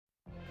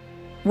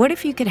What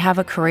if you could have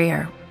a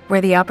career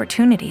where the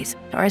opportunities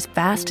are as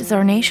vast as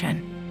our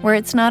nation, where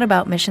it's not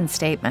about mission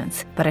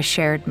statements, but a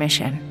shared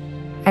mission?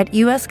 At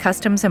U.S.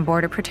 Customs and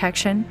Border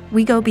Protection,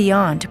 we go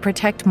beyond to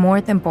protect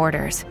more than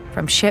borders.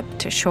 From ship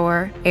to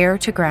shore, air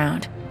to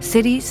ground,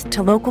 cities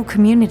to local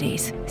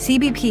communities,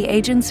 CBP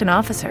agents and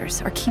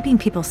officers are keeping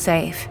people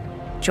safe.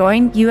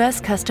 Join U.S.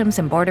 Customs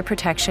and Border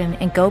Protection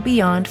and go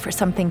beyond for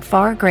something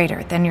far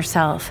greater than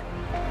yourself.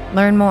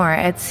 Learn more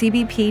at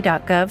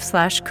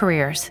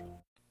cbp.gov/careers.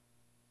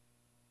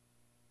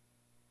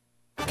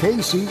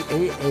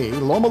 KCAA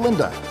Loma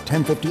Linda,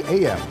 1050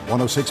 AM,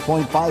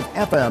 106.5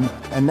 FM,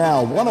 and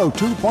now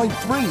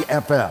 102.3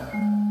 FM.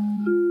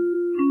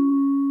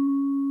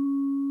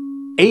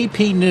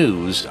 AP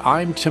News,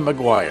 I'm Tim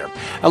McGuire.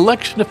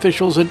 Election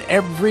officials in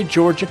every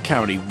Georgia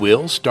county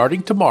will,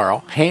 starting tomorrow,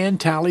 hand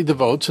tally the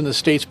votes in the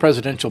state's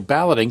presidential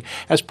balloting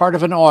as part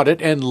of an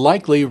audit and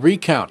likely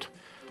recount.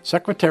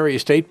 Secretary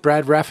of State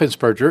Brad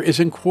Raffensperger is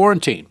in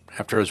quarantine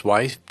after his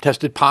wife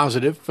tested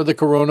positive for the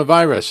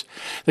coronavirus.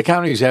 The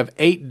counties have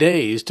 8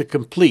 days to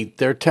complete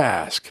their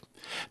task.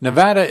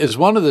 Nevada is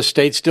one of the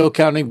states still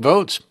counting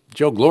votes.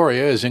 Joe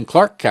Gloria is in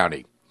Clark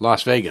County,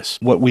 Las Vegas.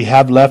 What we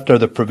have left are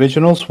the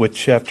provisionals,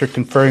 which after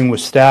conferring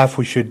with staff,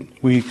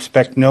 we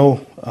expect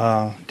no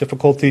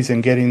difficulties in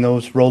getting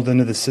those rolled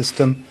into the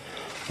system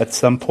at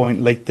some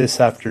point late this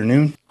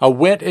afternoon. A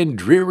wet and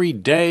dreary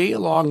day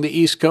along the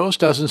East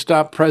Coast doesn't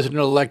stop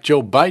President-elect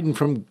Joe Biden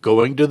from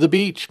going to the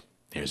beach.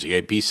 Here's the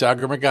AP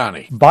Sagar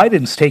Magani.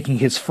 Biden's taking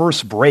his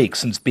first break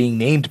since being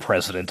named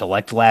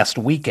president-elect last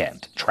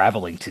weekend,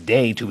 traveling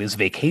today to his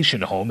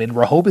vacation home in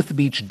Rehoboth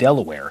Beach,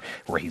 Delaware,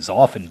 where he's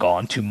often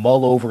gone to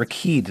mull over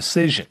key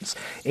decisions.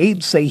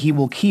 Aides say he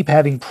will keep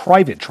having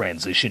private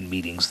transition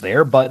meetings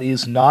there, but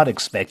is not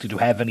expected to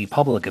have any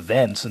public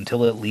events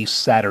until at least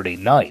Saturday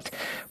night.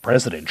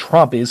 President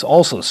Trump is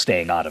also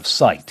staying out of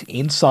sight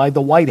inside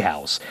the White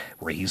House,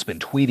 where he's been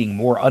tweeting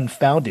more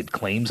unfounded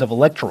claims of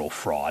electoral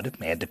fraud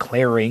and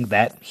declaring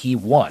that he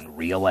won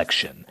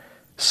re-election.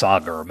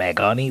 Sagar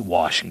Magani,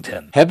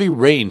 Washington. Heavy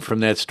rain from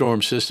that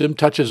storm system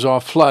touches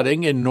off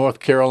flooding in North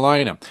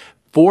Carolina.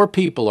 4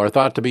 people are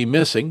thought to be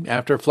missing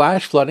after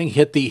flash flooding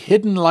hit the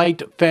Hidden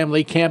Light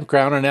Family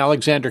Campground in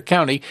Alexander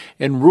County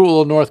in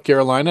rural North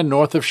Carolina,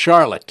 north of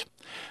Charlotte.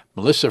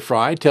 Melissa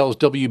Fry tells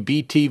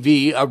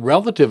WBTV a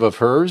relative of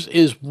hers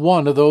is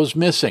one of those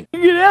missing.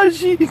 Get out,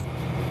 she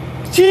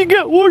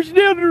got washed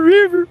down the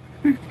river.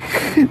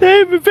 They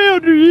haven't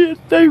found her yet.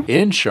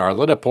 In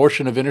Charlotte, a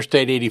portion of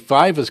Interstate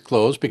 85 is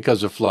closed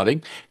because of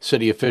flooding.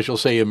 City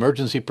officials say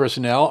emergency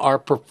personnel are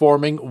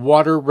performing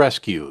water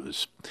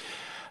rescues.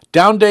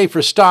 Down day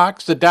for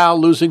stocks, the Dow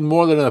losing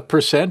more than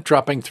 1%,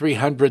 dropping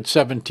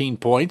 317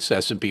 points.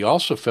 S&P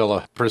also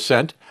fell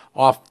 1%,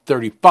 off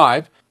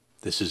 35.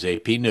 This is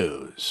AP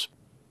News.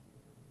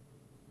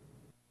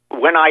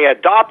 When I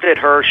adopted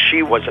her,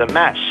 she was a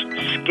mess.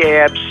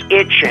 Scabs,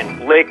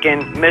 itching,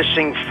 licking,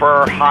 missing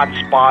fur, hot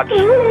spots.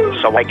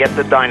 So I get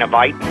the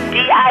Dinovite.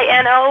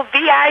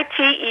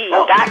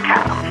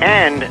 DINOVITE.com.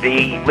 And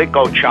the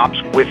Lico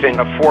Chops within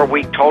a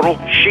 4-week total.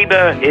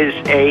 Sheba is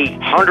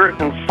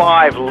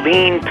 105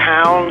 lean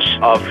pounds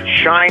of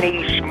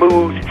shiny,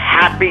 smooth,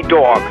 happy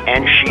dog,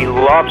 and she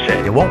loves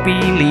it. You won't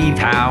believe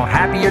how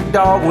happy your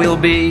dog will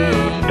be.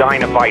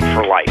 Dinovite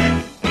for life.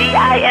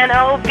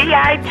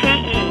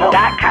 DINOVITE.com.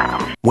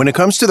 When it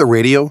comes to the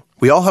radio,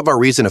 we all have our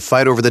reason to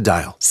fight over the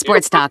dial.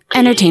 Sports talk,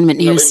 entertainment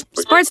news.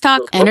 Sports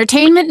talk,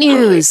 entertainment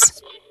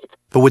news.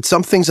 But with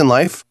some things in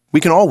life, we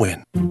can all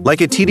win.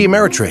 Like at TD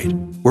Ameritrade,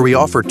 where we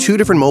offer 2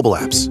 different mobile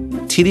apps.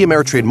 TD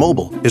Ameritrade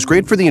Mobile is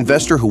great for the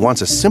investor who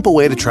wants a simple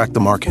way to track the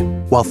market,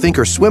 while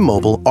Thinkorswim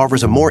Mobile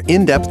offers a more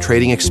in-depth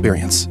trading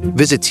experience.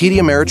 Visit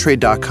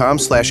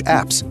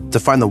tdameritrade.com/apps to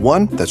find the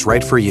one that's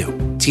right for you.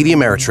 TD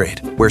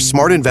Ameritrade, where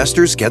smart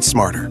investors get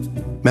smarter.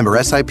 Member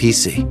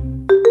SIPC.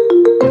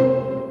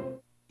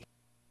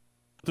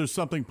 There's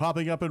something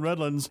popping up in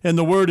Redlands, and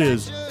the word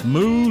is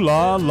Moo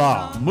La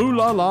La. Moo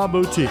La La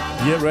Boutique.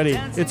 Get ready.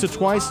 It's a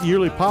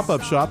twice-yearly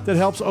pop-up shop that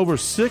helps over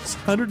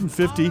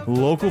 650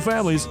 local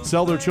families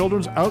sell their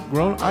children's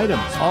outgrown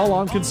items, all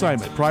on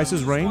consignment.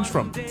 Prices range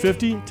from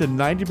 50 to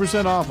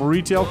 90% off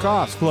retail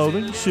costs.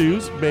 Clothing,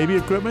 shoes, baby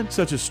equipment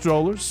such as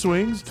strollers,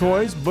 swings,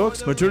 toys,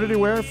 books, maternity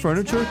wear,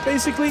 furniture,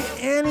 basically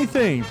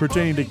anything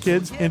pertaining to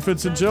kids,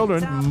 infants, and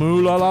children.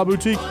 Moo La La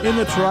Boutique in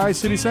the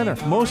Tri-City Center.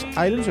 Most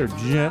items are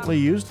gently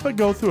used, but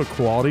go through a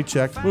quality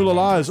check. Moo La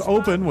La is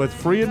open with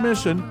free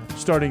admission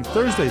starting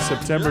Thursday,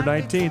 September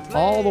 19th,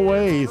 all the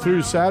way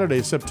through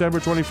Saturday, September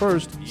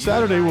 21st.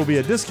 Saturday will be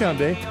a discount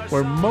day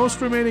where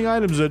most remaining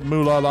items at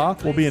Moo La La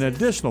will be an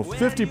additional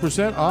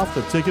 50% off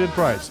the ticketed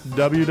price.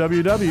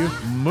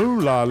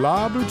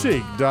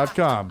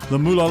 www.moolalaboutique.com. The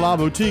Moo La La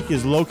Boutique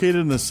is located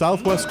in the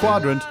southwest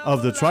quadrant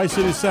of the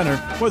Tri-City Center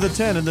where the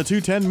 10 and the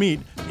 210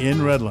 meet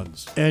in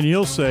Redlands. And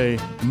you'll say,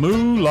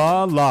 Moo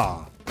La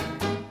La.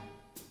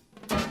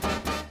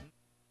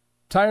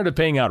 Tired of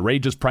paying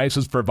outrageous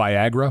prices for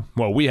Viagra?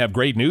 Well, we have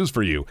great news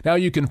for you. Now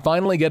you can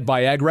finally get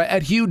Viagra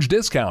at huge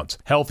discounts.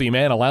 Healthy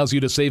Man allows you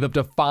to save up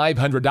to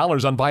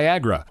 $500 on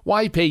Viagra.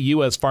 Why pay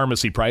U.S.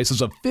 pharmacy prices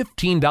of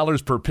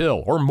 $15 per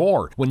pill or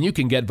more when you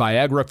can get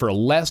Viagra for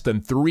less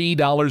than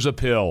 $3 a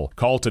pill?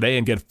 Call today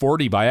and get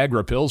 40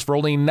 Viagra pills for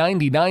only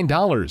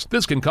 $99.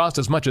 This can cost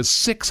as much as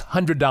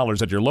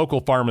 $600 at your local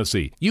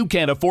pharmacy. You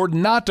can't afford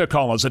not to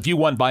call us if you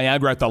want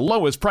Viagra at the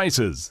lowest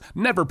prices.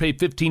 Never pay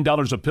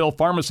 $15 a pill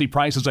pharmacy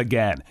prices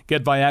again.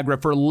 Get Viagra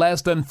for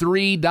less than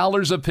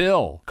 $3 a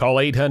pill. Call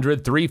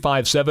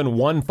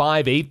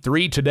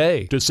 800-357-1583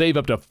 today to save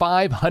up to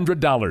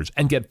 $500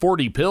 and get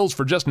 40 pills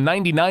for just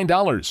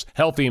 $99.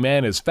 Healthy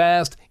Man is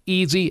fast,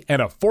 easy, and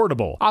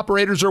affordable.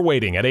 Operators are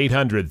waiting at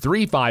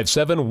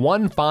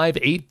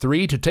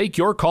 800-357-1583 to take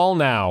your call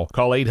now.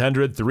 Call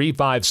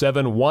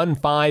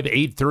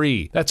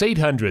 800-357-1583. That's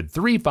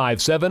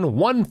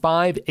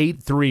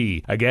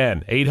 800-357-1583.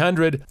 Again,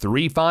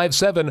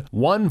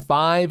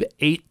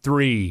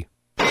 800-357-1583.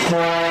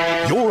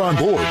 You're on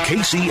board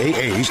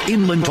KCAA's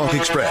Inland Talk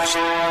Express.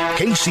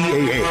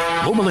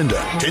 KCAA, Loma Linda,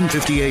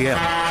 1050 AM,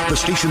 the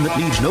station that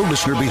leaves no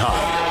listener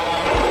behind.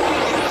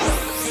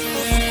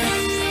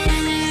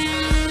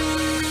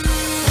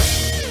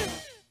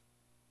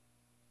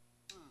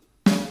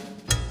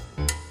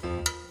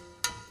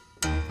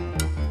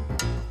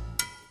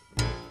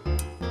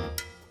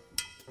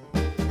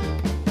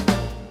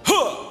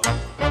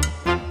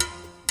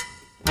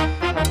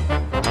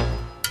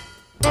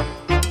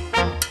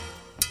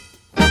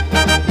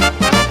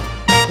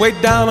 Way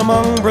down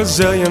among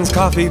Brazilians,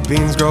 coffee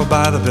beans grow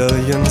by the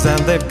billions, and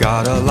they've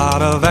got a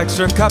lot of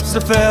extra cups to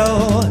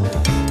fill.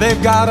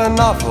 They've got an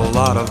awful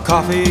lot of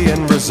coffee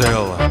in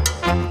Brazil.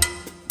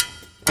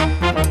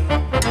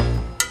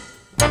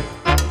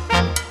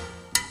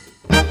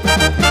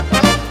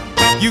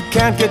 You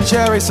can't get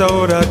cherry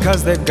soda,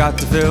 'cause they've got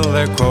to fill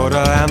their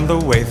quota, and the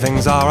way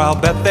things are, I'll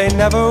bet they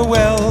never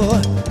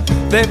will.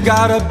 They've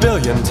got 1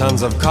 billion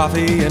tons of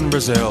coffee in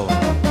Brazil.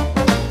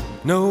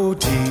 No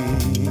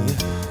tea,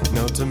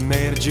 no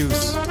tomato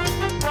juice,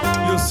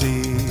 you'll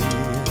see,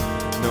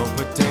 no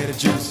potato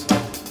juice.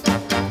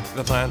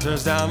 The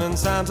planters down in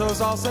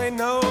Santos all say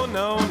no,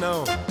 no,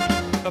 no.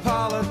 A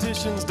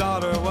politician's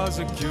daughter was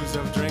accused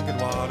of drinking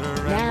water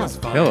and was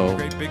fined a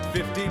great big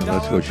 $50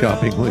 Let's go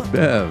shopping bill. with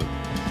Bev.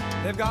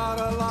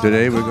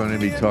 Today we're going to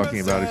be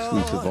talking about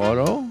Exclusive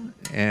Auto,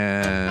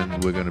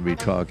 and we're going to be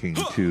talking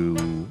to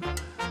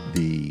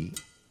the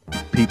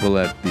people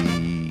at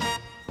the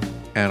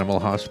animal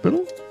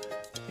hospital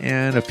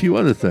and a few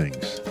other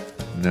things.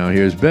 Now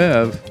here's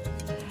Bev.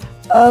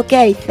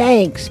 Okay,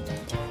 thanks.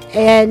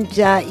 And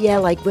yeah,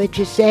 like what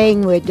you're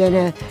saying, we're going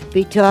to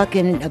be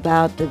talking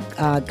about the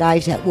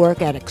guys that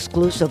work at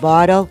Exclusive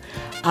Auto.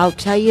 I'll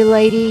tell you,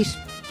 ladies,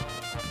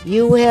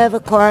 you have a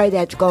car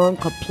that's going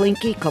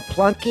kaplinky,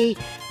 kaplunky,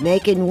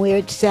 making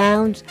weird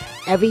sounds,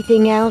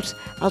 everything else,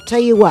 I'll tell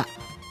you what,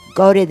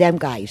 go to them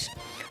guys.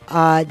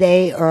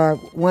 They are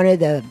one of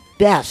the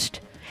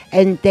best.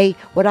 And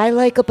what I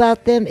like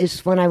about them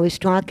is when I was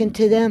talking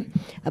to them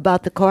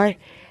about the car,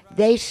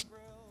 they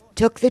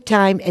took the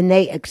time and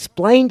they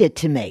explained it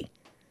to me.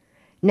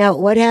 Now,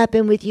 what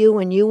happened with you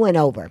when you went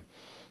over?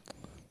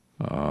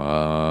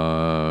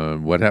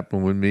 What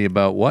happened with me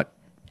about what?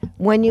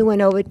 When you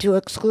went over to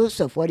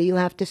Exclusive, what do you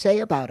have to say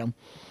about them?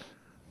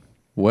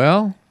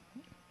 Well,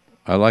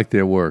 I like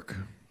their work.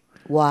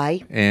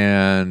 Why?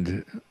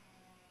 And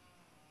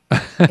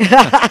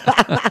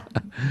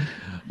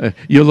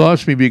you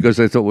lost me because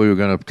I thought we were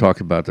going to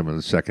talk about them in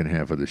the second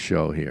half of the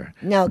show here.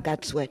 No, it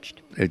got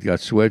switched. It got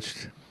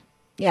switched?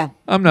 Yeah.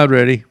 I'm not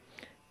ready.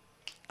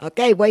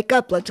 Okay, wake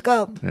up. Let's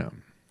go. Yeah.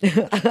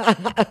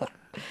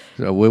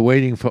 So we're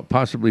waiting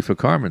possibly for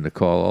Carmen to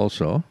call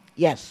also.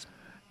 Yes.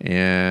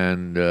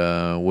 And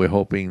we're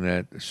hoping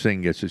that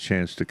Singh gets a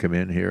chance to come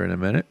in here in a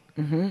minute.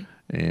 Mm-hmm.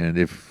 And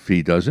if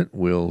he doesn't,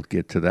 we'll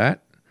get to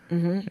that.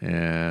 Mm-hmm.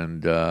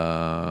 And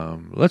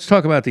let's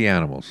talk about the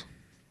animals.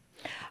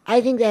 I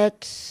think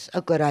that's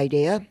a good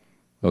idea.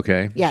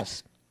 Okay.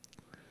 Yes.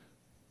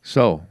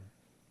 So.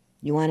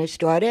 You want to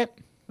start it?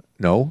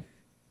 No.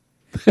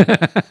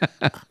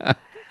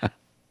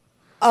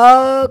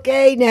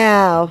 Okay,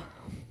 now.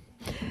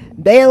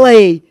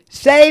 Bailey,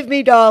 save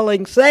me,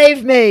 darling.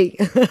 Save me.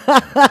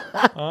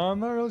 I'm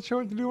not really sure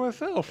what to do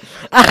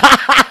myself.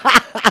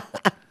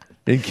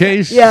 In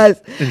case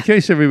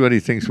everybody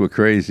thinks we're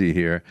crazy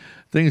here,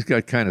 things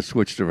got kind of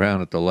switched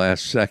around at the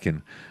last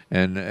second,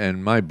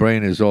 and my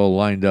brain is all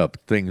lined up.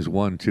 Things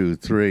 1, 2,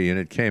 3, and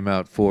it came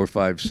out 4,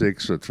 5,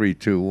 6, or 3,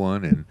 2,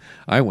 1, and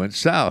I went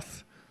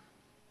south.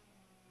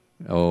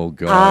 Oh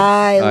God!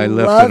 I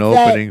left an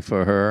opening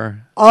for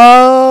her.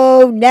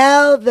 Oh,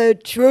 now the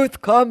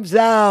truth comes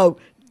out.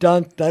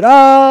 Dun, dun,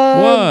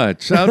 dun.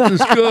 What? South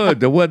is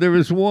good. The weather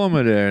is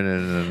warmer there than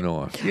in the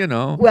north. You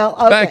know. Well,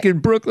 okay. Back in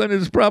Brooklyn,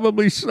 it's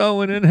probably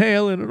snowing and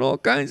hailing and all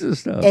kinds of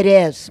stuff. It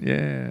is.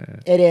 Yeah.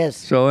 It is.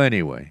 So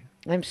anyway.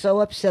 I'm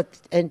so upset.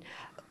 And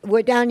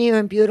we're down here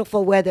in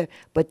beautiful weather,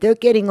 but they're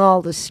getting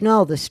all the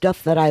snow, the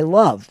stuff that I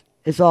love.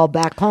 is all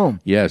back home.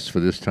 Yes, for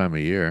this time of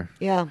year.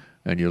 Yeah.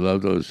 And you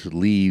love those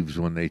leaves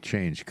when they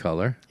change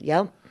color.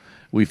 Yep.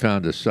 We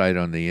found a site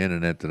on the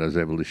internet that I was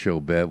able to show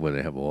Bev where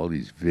they have all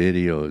these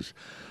videos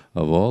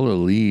of all the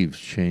leaves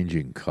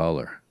changing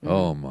color.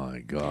 Oh, my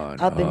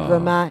God. Up in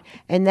Vermont.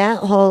 And that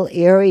whole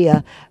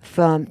area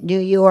from New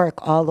York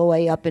all the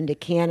way up into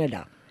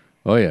Canada.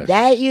 Oh, yes.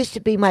 That used to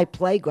be my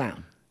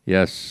playground.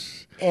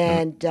 Yes.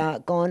 And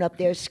going up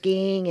there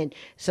skiing, and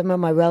some of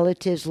my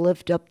relatives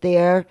lived up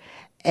there.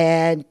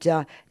 And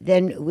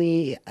then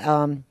we,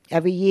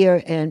 every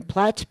year in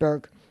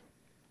Plattsburgh,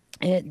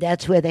 and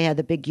that's where they have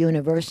the big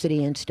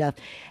university and stuff,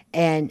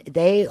 and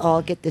they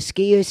all get the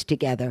skiers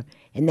together,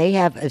 and they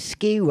have a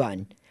ski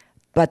run,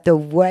 but the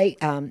way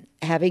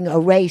having a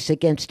race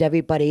against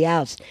everybody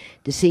else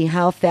to see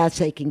how fast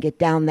they can get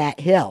down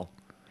that hill.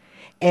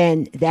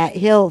 And that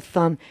hill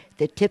from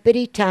the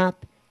tippity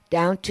top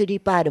down to the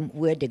bottom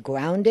where the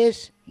ground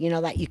is,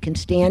 that you can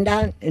stand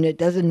on and it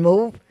doesn't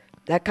move,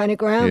 that kind of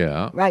ground.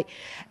 Yeah. Right.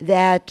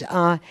 That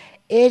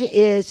it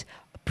is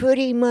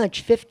pretty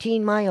much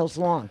 15 miles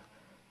long.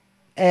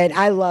 And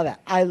I love it.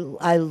 I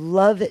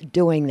love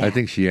doing that. I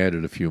think she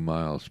added a few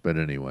miles, but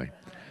anyway.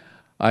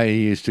 I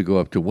used to go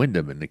up to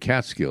Wyndham in the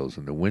Catskills,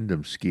 and the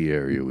Wyndham ski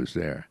area was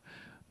there.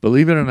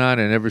 Believe it or not,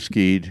 I never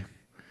skied,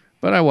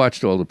 but I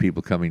watched all the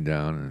people coming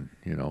down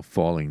and,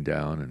 falling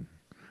down and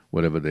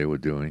whatever they were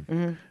doing.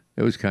 Mm-hmm.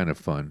 It was kind of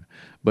fun.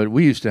 But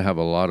we used to have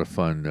a lot of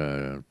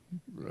fun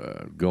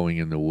going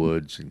in the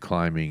woods and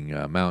climbing.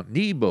 Mount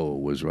Nebo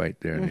was right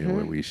there near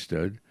where we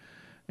stood.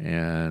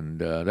 And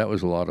that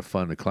was a lot of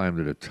fun to climb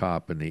to the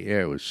top, and the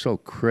air was so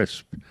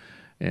crisp.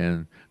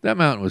 And that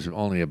mountain was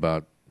only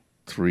about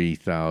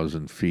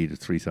 3,000 feet,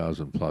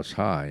 3,000 plus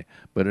high,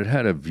 but it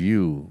had a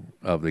view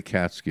of the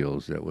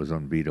Catskills that was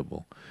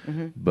unbeatable.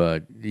 Mm-hmm.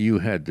 But you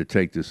had to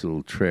take this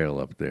little trail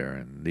up there,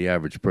 and the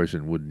average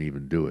person wouldn't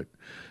even do it.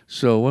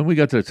 So when we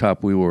got to the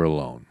top, we were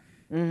alone.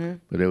 Mm-hmm.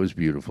 But it was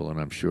beautiful,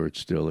 and I'm sure it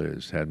still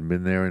is. Hadn't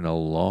been there in a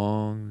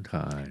long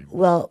time.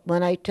 Well,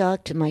 when I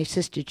talked to my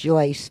sister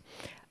Joyce,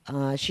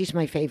 she's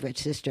my favorite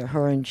sister,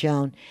 her and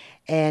Joan,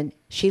 and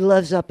she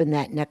lives up in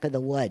that neck of the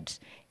woods.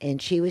 And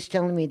she was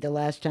telling me the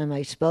last time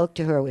I spoke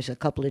to her was a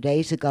couple of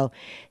days ago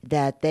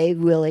that they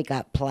really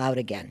got plowed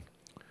again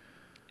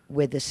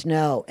with the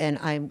snow. And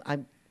I'm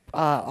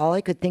all I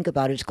could think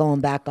about is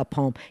going back up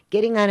home,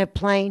 getting on a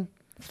plane,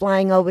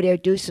 flying over there,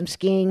 do some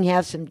skiing,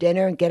 have some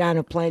dinner, and get on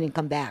a plane and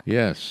come back.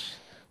 Yes.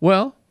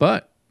 Well,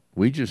 but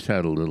we just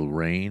had a little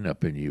rain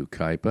up in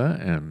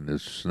Yucaipa, and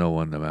there's snow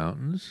on the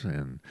mountains,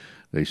 and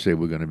they say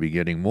we're going to be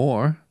getting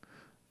more.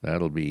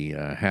 That'll be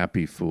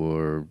happy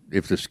for,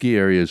 if the ski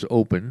area is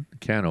open,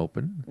 can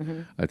open,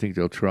 mm-hmm. I think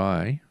they'll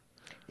try.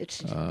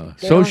 It's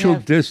social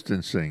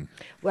distancing.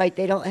 Right,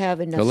 they don't have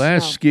enough The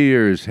last snow.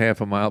 Skier is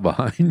half a mile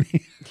behind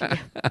me.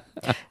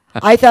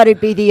 I thought it'd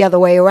be the other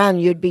way around.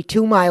 You'd be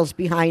 2 miles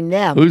behind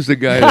them. Who's the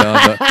guy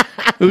on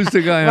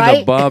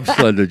the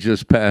bobsled that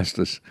just passed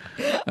us?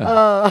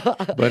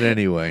 But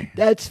anyway.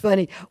 That's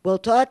funny. Well,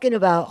 talking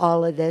about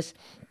all of this,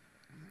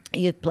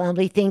 you're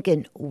probably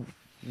thinking,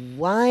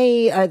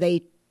 why are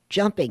they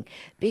jumping?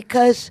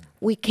 Because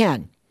we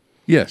can.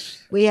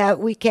 Yes. We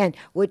can.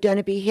 We're going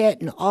to be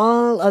hitting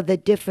all of the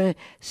different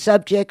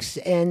subjects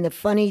and the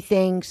funny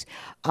things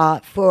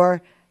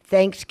for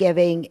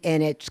Thanksgiving,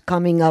 and it's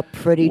coming up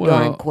pretty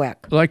darn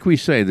quick. Like we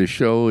say, the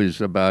show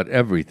is about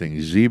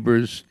everything.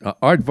 Zebras,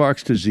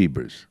 aardvarks to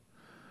zebras,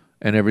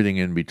 and everything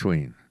in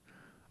between.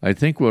 I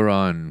think we're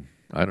on,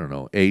 I don't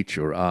know, H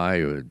or I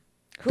or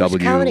W.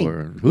 Counting?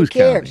 Or Who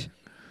cares? Counting?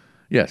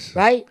 Yes.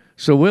 Right?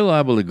 So we're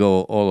liable to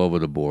go all over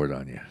the board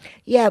on you.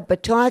 Yeah,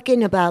 but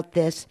talking about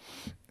this,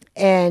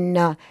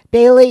 and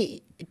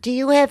Bailey, do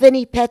you have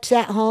any pets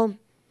at home?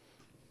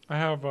 I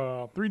have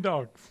 3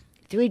 dogs.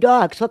 3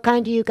 dogs. What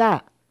kind do you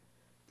got?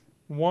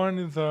 One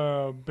is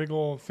a big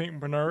old St.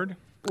 Bernard.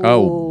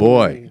 Oh,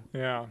 boy.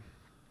 Yeah.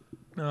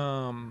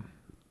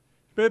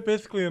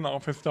 Basically an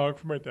office dog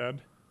for my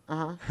dad.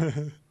 Uh-huh.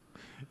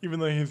 Even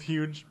though he's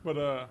huge.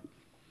 But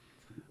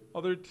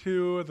other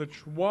 2 is a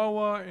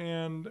Chihuahua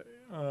and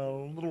a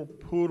little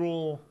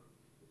poodle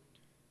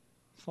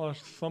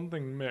 /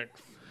 something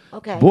mix.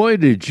 Okay. Boy,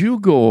 did you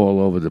go all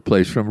over the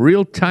place, from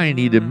real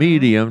tiny to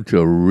medium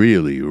to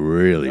really,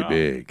 really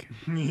big.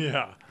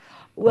 Yeah.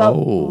 Well,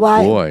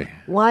 boy.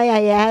 Why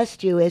I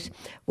asked you is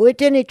we're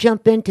going to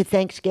jump into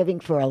Thanksgiving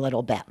for a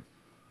little bit,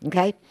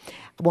 okay?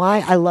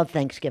 Why I love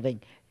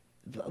Thanksgiving.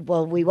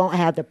 Well, we won't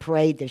have the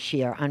parade this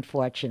year,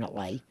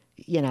 unfortunately,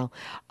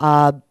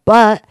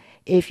 but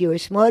if you were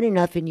smart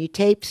enough and you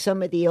taped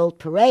some of the old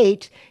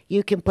parades,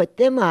 you can put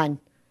them on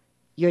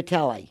your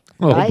telly.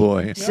 Oh, right?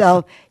 boy.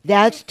 So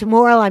that's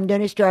tomorrow. I'm going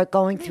to start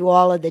going through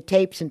all of the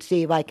tapes and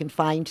see if I can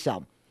find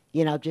some,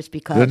 just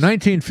because. The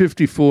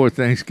 1954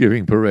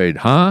 Thanksgiving parade,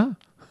 huh?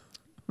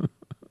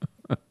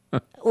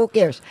 Who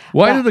cares?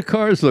 Why do the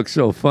cars look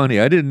so funny?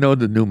 I didn't know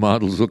the new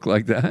models look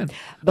like that.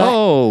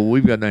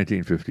 We've got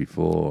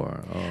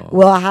 1954. Oh.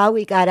 Well, how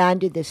we got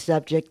onto this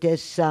subject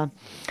is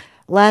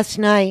last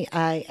night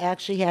I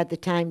actually had the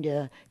time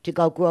to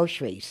go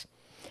groceries.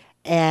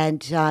 And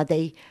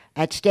they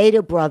at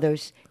Stater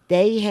Brothers,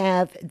 they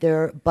have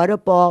their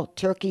Butterball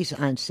turkeys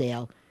on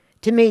sale.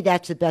 To me,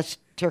 that's the best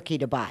turkey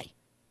to buy,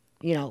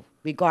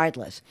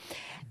 regardless.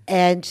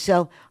 And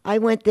so I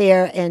went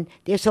there, and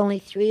there's only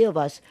 3 of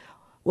us.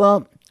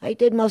 Well, I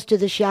did most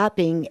of the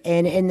shopping,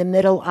 and in the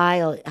middle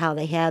aisle, how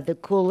they have the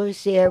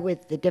coolers there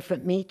with the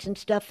different meats and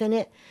stuff in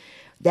it,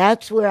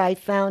 that's where I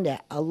found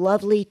a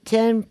lovely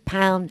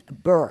 10-pound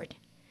bird.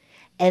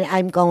 And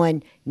I'm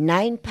going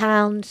 9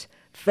 pounds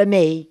for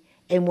me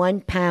and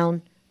 1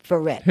 pound for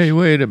Rich. Hey,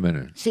 wait a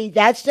minute. See,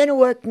 that's going to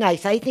work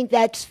nice. I think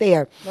that's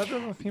fair. That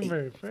doesn't seem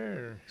very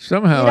fair.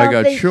 Somehow I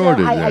got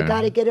shorted there. I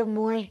got to get him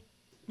more?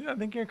 Yeah, I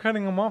think you're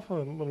cutting him off a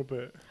little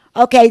bit.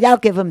 Okay, I'll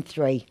give him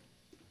 3.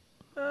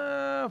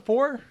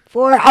 4?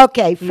 4?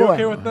 Okay, 4. You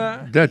okay with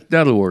that?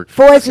 That'll work.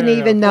 4's an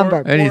even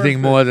number.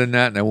 Anything more than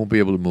that, and I won't be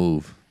able to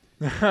move.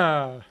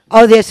 Oh,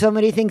 there's so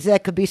many things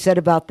that could be said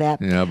about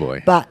that. Yeah,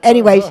 boy. But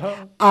anyways,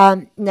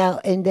 now,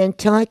 and then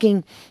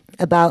talking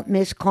about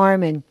Miss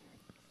Carmen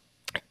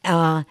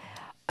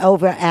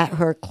over at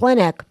her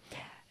clinic,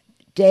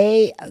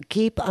 they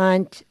keep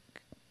on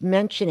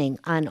mentioning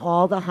on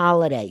all the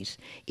holidays,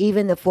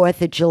 even the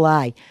 4th of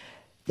July,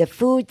 the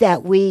food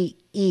that we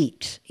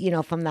eat,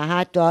 from the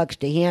hot dogs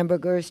to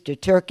hamburgers to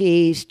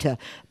turkeys to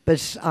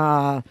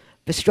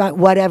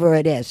whatever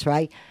it is,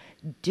 right?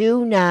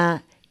 Do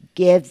not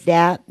give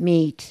that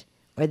meat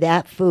or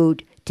that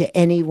food to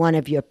any one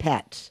of your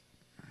pets.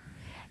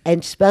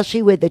 And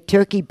especially with the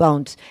turkey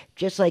bones,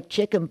 just like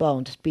chicken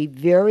bones, be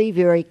very,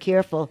 very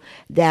careful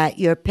that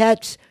your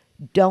pets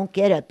don't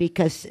get it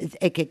because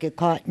it could get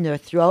caught in their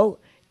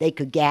throat. They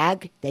could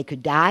gag, they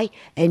could die,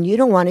 and you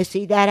don't want to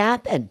see that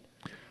happen,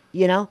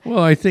 Well,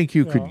 I think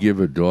you could give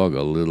a dog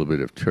a little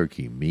bit of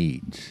turkey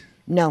meat.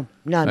 No,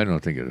 none. I don't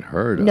think it'd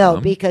hurt him. No,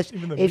 because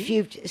if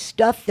you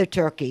stuff the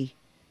turkey,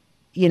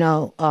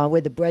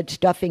 with the bread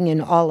stuffing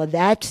and all of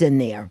that's in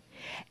there.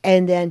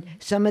 And then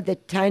some of the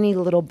tiny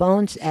little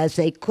bones, as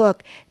they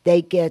cook,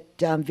 they get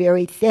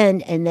very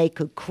thin and they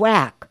could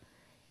crack.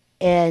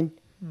 And,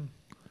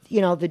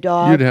 the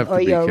dog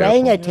or your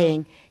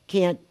orangutan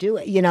can't do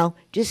it.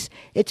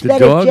 It's the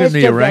better dog just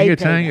and the to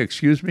orangutan,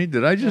 excuse me?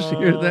 Did I just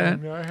hear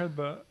that? Yeah, I heard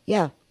that.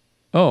 Yeah.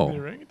 Oh. The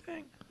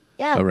orangutan?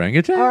 Yeah.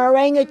 Orangutan? Or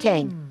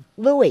orangutan.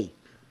 Louis.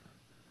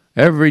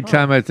 Every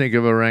time I think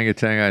of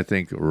orangutan, I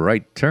think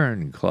right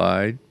turn,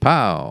 Clyde.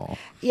 Pow.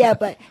 Yeah,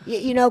 but,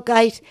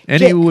 guys.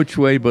 Any which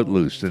way but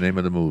loose, the name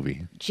of the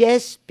movie.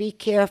 Just be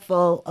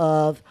careful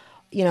of,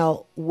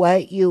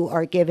 what you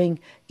are giving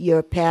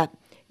your pet,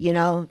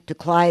 to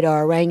Clyde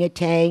or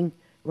orangutan,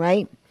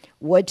 right?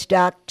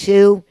 Woodstock,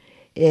 too,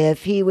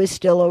 if he was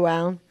still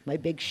around, my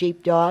big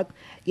sheepdog,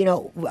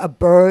 a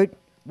bird,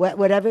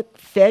 whatever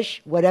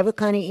fish, whatever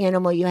kind of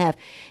animal you have,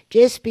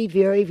 just be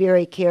very,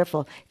 very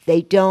careful.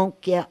 They don't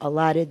get a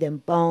lot of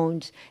them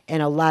bones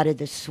and a lot of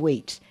the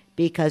sweets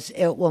because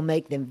it will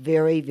make them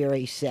very,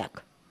 very sick.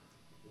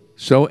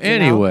 So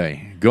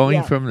anyway,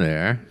 going from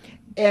there.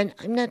 And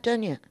I'm not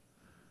done yet.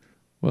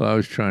 Well, I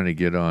was trying to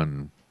get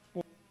on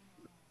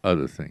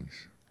other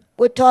things.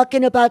 We're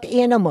talking about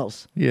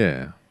animals.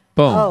 Yeah.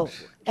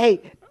 Bones. Oh,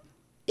 hey,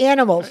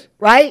 animals,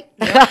 right?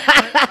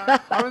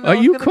 Are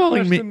you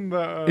calling me?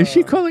 Is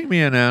she calling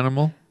me an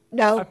animal?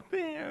 No. I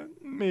think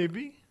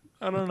maybe.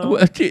 I don't know.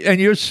 And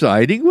you're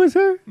siding with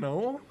her?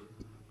 No.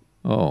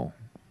 Oh.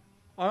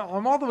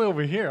 I'm all the way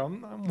over here.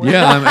 I'm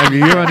yeah,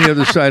 you're on the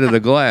other side of the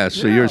glass,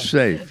 so you're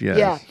safe. Yes.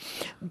 Yeah.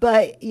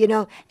 But,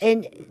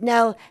 and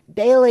now,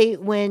 Bailey,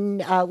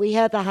 when we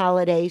have the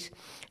holidays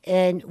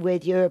and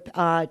with your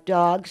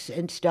dogs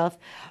and stuff,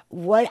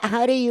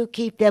 how do you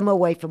keep them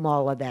away from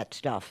all of that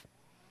stuff?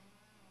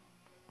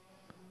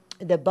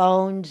 The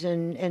bones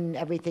and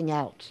everything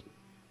else.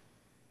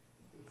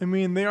 I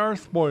mean, they are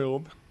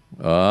spoiled.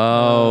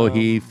 Oh,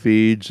 he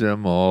feeds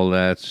them all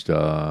that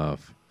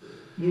stuff.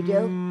 You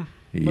do?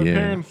 My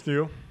parents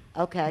do.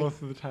 Okay.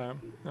 Most of the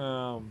time.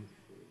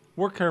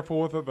 We're careful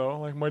with it, though.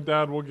 Like, my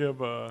dad will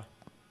give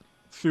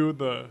Sue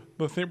the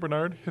St.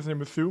 Bernard. His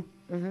name is Sue.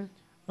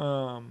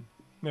 Mm-hmm.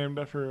 Named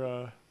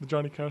after the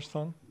Johnny Cash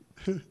song.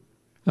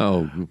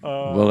 Oh,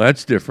 well,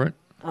 that's different.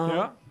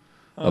 Yeah.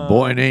 A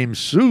boy named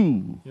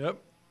Sue. Yep.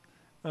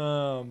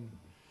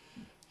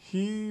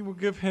 He will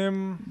give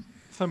him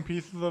some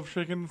pieces of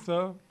chicken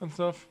and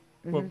stuff,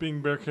 but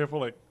being very careful,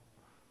 like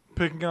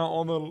picking out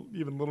all the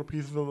even little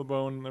pieces of the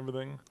bone and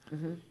everything.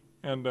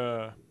 And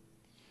I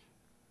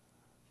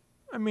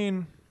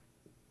mean,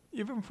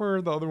 even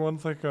for the other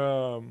ones, like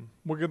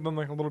we'll give them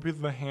like a little piece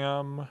of the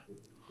ham,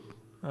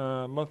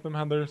 let them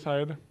have their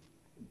side,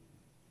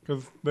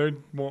 because they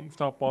won't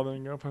stop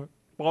bothering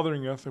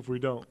us if we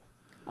don't.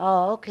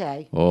 Oh,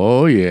 okay.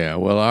 Oh, yeah.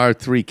 Well, our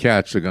 3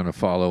 cats are going to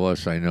follow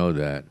us. I know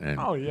that. And,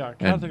 oh, yeah.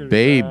 Cats and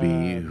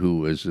Baby,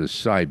 who is a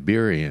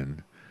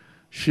Siberian,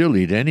 she'll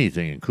eat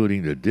anything,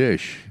 including the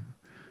dish.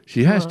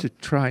 She has to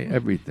try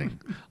everything.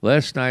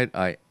 Last night,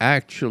 I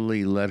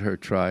actually let her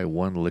try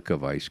 1 lick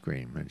of ice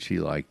cream, and she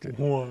liked it.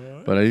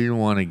 What? But I didn't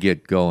want to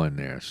get going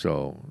there.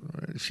 So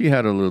she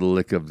had a little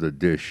lick of the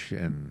dish,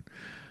 and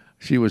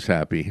she was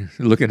happy,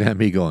 looking at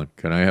me going,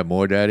 "Can I have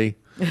more, Daddy?"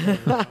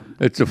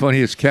 It's the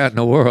funniest cat in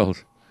the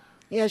world.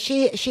 Yeah,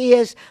 she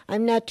is.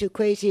 I'm not too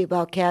crazy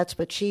about cats,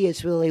 but she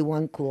is really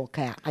one cool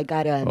cat. I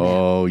gotta admit.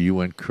 Oh, you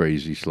went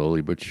crazy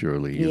slowly but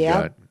surely.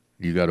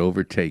 You got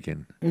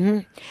overtaken. Mm-hmm.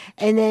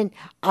 And then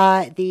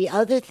the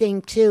other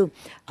thing too,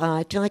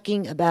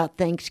 talking about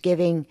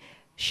Thanksgiving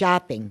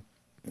shopping,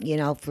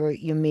 for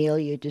your meal,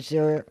 your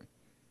dessert,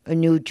 a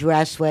new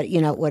dress,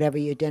 whatever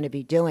you're going to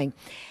be doing.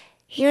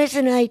 Here's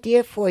an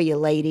idea for you,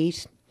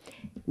 ladies.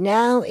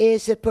 Now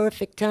is the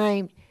perfect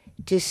time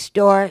to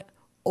start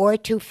or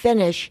to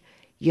finish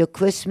your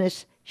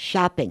Christmas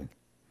shopping.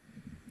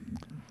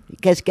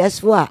 Because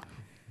guess what?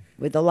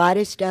 With a lot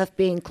of stuff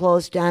being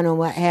closed down and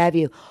what have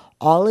you,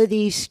 all of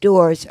these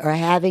stores are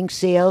having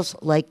sales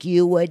like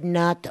you would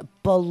not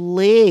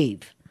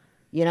believe.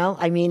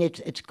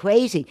 It's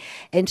crazy.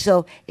 And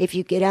so if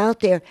you get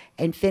out there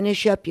and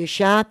finish up your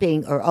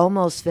shopping or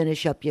almost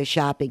finish up your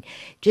shopping,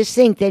 just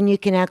think then you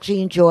can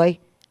actually enjoy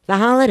the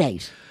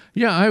holidays.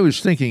 Yeah, I was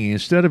thinking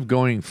instead of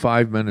going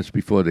 5 minutes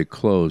before they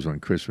close on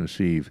Christmas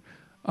Eve,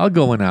 I'll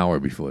go an hour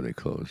before they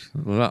close.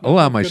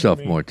 Allow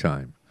myself more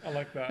time. I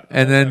like that.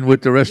 And then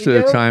with the rest of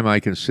the time, I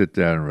can sit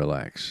down and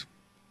relax.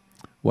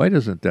 Why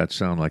doesn't that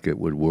sound like it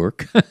would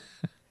work?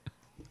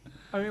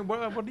 I mean,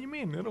 what do you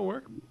mean? It'll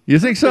work. You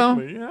think so?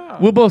 Yeah.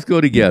 We'll both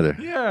go together.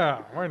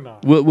 Yeah, why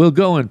not? We'll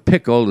go and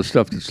pick all the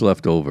stuff that's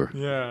left over.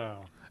 Yeah.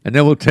 And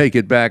then we'll take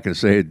it back and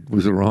say it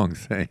was the wrong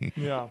thing.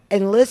 Yeah.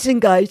 And listen,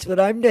 guys, what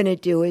I'm going to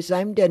do is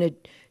I'm going to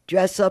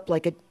dress up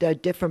like a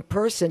different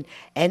person,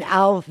 and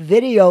I'll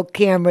video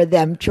camera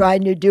them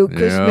trying to do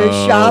Christmas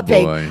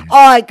shopping. Boy.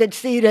 Oh, I could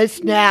see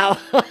this now.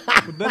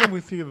 But then if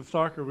we see the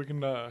stalker, we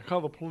can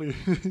call the police.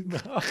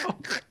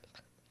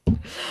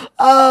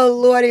 Oh,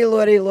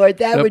 Lordy, Lord,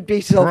 that would be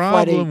so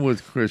funny. The problem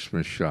with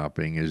Christmas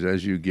shopping is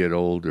as you get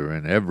older,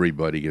 and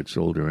everybody gets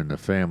older in the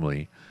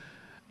family,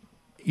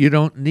 you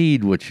don't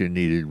need what you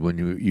needed when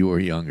you were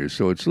younger.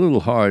 So it's a little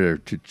harder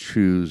to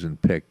choose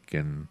and pick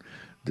and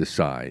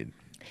decide.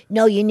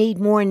 No, you need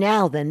more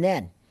now than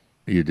then.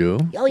 You do?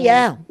 Oh,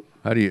 yeah.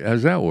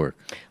 How's that work?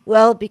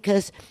 Well,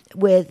 because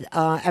with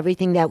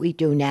everything that we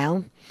do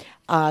now,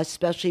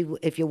 especially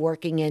if you're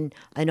working in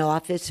an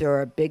office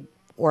or a big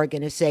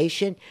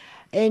organization,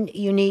 and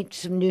you need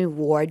some new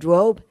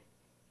wardrobe,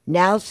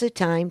 now's the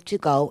time to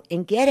go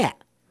and get it.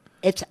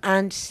 It's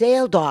on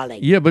sale,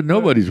 darling. Yeah, but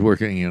nobody's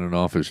working in an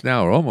office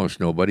now, or almost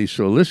nobody.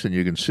 So listen,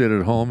 you can sit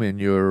at home in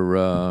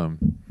your,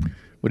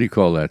 what do you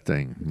call that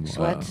thing?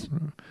 Sweats.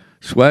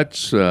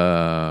 Sweats.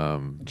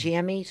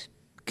 Jammies.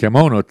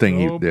 Kimono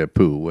thing, there,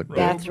 Pooh. What?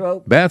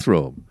 Bathrobe.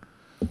 Bathrobe.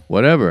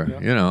 Whatever,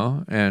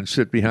 and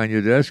sit behind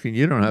your desk, and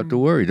you don't have to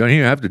worry. You don't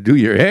even have to do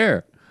your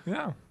hair.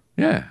 Yeah.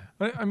 Yeah.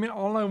 I mean,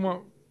 all I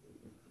want...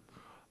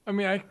 I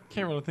mean, I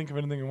can't really think of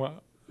anything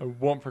I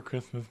want for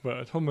Christmas, but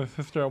I told my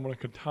sister I want a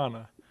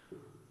katana.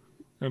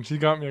 And she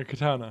got me a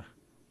katana.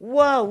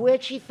 Whoa,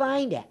 where'd she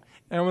find it?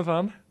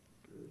 Amazon.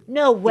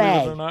 No way.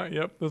 Believe it or not,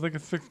 yep. There's like a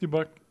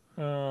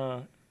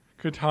 $60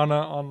 katana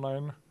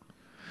online.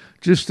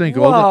 Just think,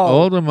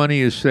 all the money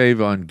you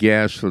save on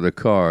gas for the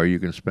car, you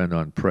can spend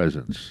on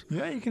presents.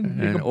 Yeah, you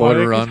can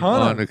order buy a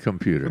katana on the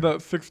computer. For that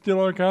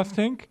 $60 gas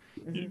tank,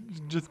 you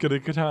just get a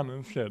katana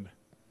instead.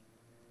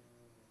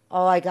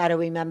 Oh, I got to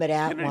remember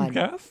that one.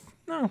 Gas?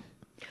 No.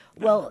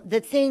 Well, the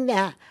thing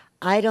that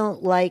I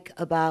don't like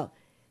about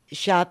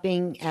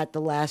shopping at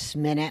the last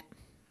minute,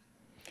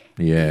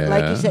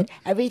 like you said,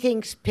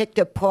 everything's picked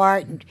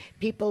apart and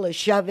people are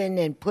shoving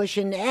and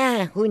pushing.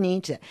 Who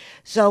needs it?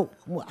 So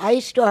I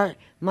start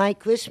my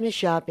Christmas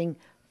shopping,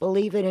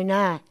 believe it or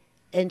not,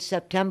 in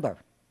September.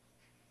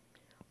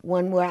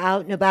 When we're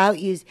out and about,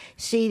 you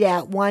see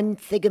that one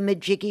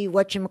thingamajiggy,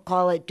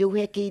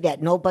 doohickey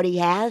that nobody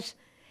has,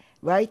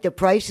 right? The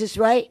price is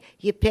right.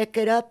 You pick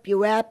it up,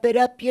 you wrap it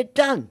up, you're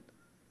done.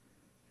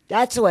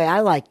 That's the way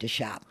I like to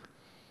shop.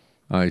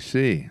 I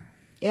see.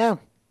 Yeah.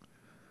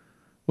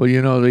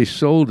 Well, they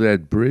sold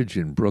that bridge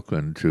in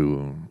Brooklyn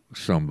to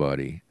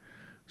somebody.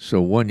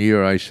 So one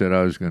year I said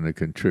I was going to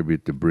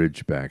contribute the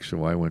bridge back.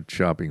 So I went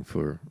shopping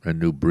for a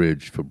new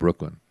bridge for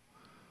Brooklyn.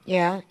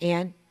 Yeah,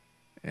 and?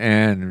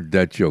 And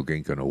that joke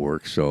ain't going to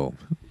work. So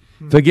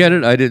forget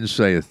it. I didn't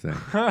say a thing.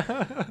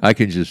 I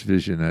can just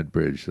vision that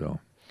bridge, though.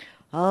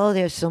 Oh,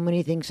 there's so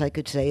many things I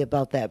could say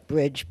about that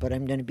bridge, but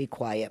I'm going to be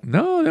quiet.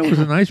 No, that was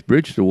a nice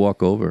bridge to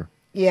walk over.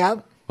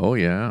 Yeah. Oh,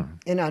 yeah.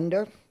 And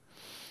under.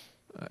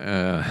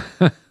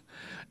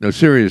 No,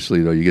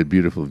 seriously, though, you get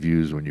beautiful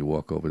views when you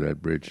walk over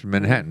that bridge.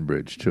 Manhattan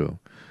Bridge, too.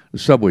 The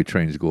subway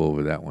trains go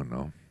over that one,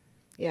 though.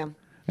 Yeah.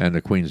 And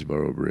the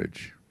Queensboro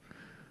Bridge.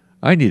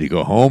 I need to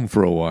go home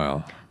for a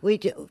while. We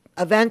do.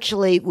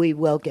 Eventually, we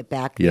will get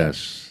back there.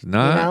 Yes.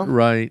 Not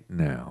right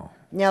now.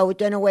 No, we're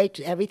going to wait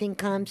till everything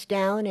calms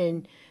down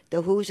and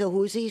the who's a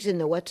whoosies and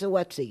the what's a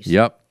whatsies.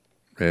 Yep.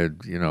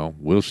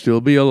 We'll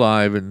still be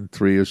alive in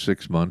 3 or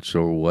 6 months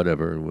or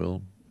whatever.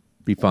 We'll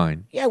be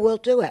fine. Yeah, we'll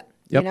do it.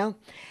 Yep.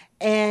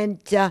 And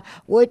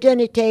we're going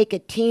to take a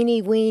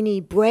teeny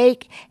weeny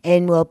break,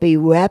 and we'll be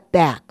right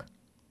back.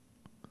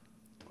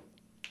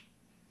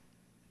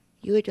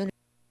 You were going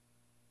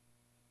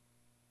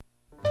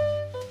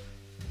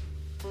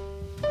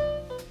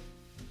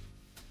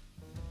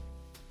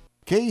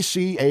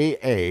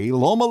KCAA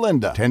Loma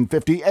Linda,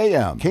 1050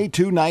 AM,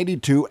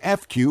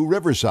 K292FQ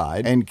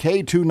Riverside, and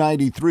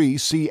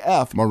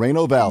K293CF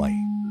Moreno Valley.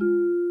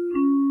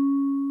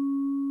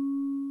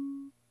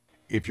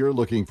 If you're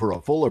looking for a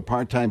full or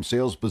part-time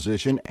sales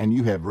position and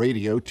you have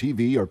radio,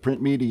 TV, or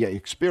print media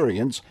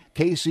experience,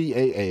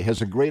 KCAA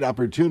has a great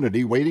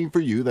opportunity waiting for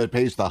you that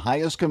pays the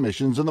highest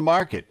commissions in the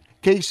market.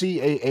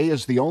 KCAA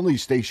is the only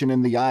station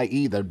in the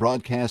IE that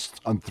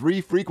broadcasts on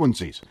 3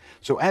 frequencies,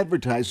 so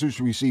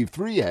advertisers receive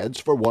 3 ads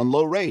for 1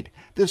 low rate.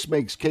 This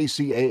makes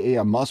KCAA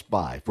a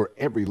must-buy for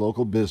every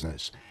local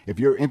business. If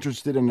you're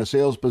interested in a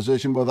sales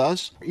position with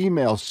us,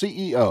 email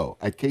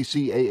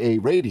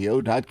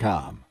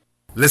CEO@kcaaradio.com.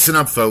 Listen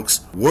up, folks.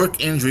 Work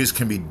injuries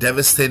can be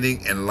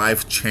devastating and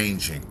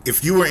life-changing.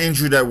 If you were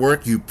injured at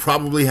work, you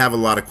probably have a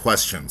lot of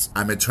questions.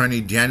 I'm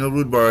attorney Daniel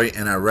Rudbury,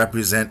 and I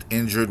represent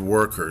injured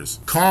workers.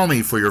 Call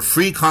me for your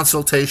free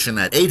consultation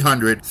at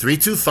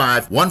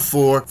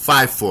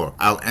 800-325-1454.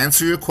 I'll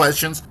answer your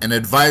questions and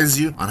advise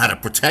you on how to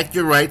protect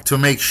your right to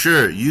make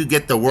sure you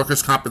get the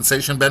workers'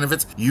 compensation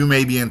benefits you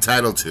may be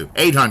entitled to.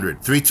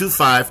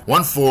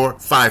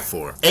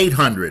 800-325-1454.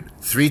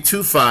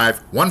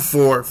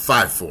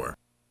 800-325-1454.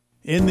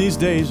 In these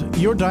days,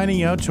 your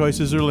dining out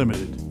choices are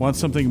limited. Want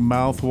something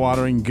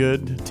mouth-watering,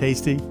 good,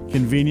 tasty,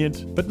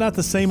 convenient, but not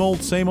the same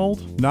old, same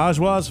old?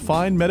 Najwa's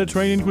fine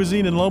Mediterranean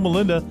cuisine in Loma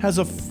Linda has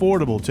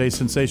affordable taste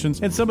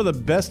sensations and some of the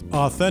best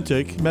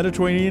authentic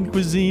Mediterranean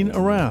cuisine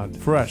around.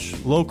 Fresh,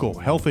 local,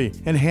 healthy,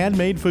 and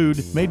handmade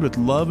food made with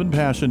love and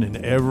passion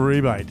in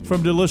every bite.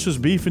 From delicious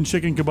beef and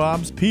chicken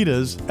kebabs,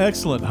 pitas,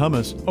 excellent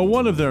hummus, or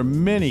one of their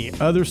many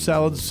other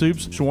salads,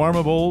 soups,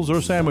 shawarma bowls,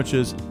 or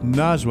sandwiches,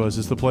 Najwa's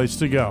is the place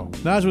to go.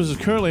 Najwa's is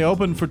currently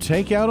open for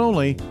takeout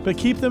only, but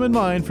keep them in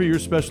mind for your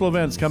special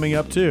events coming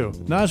up too.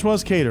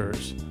 Najwa's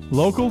Caterers.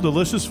 Local,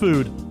 delicious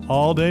food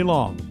all day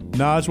long.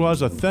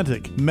 Najwa's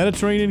authentic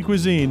Mediterranean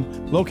cuisine,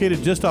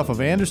 located just off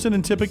of Anderson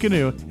and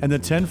Tippecanoe and the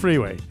 10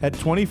 freeway at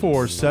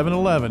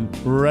 24711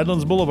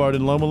 Redlands Boulevard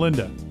in Loma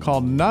Linda.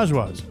 Call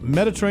Najwa's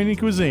Mediterranean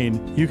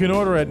Cuisine. You can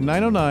order at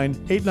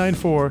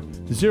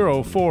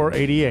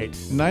 909-894-0488.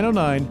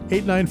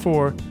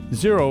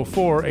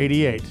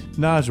 909-894-0488.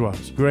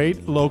 Najwa's.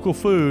 Great local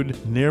food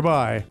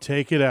nearby.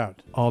 Take it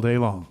out all day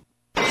long.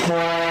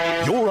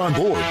 You're on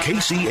board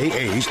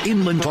KCAA's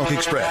Inland Talk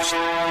Express.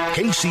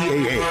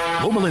 KCAA,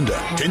 Loma Linda,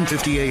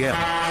 1050 AM,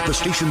 the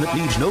station that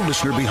leaves no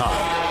listener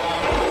behind.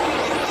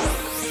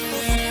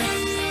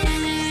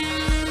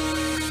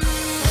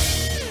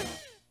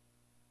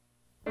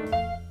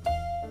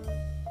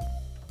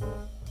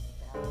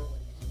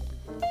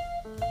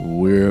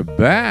 We're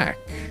back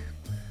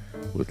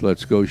with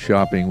Let's Go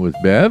Shopping with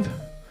Bev.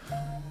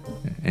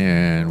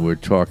 And we're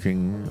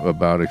talking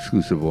about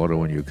Exclusive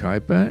Auto in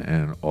Yucaipa,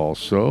 and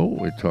also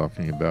we're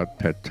talking about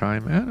Pet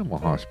Time Animal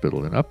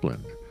Hospital in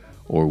Upland,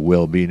 or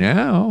will be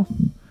now.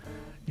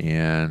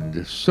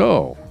 And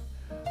so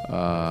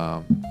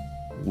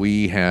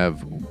we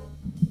have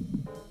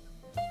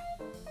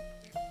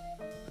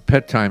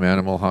Pet Time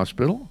Animal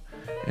Hospital,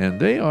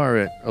 and they are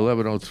at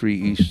 1103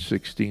 East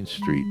 16th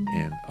Street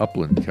in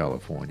Upland,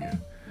 California.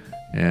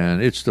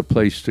 And it's the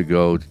place to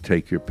go to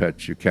take your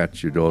pets, your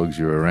cats, your dogs,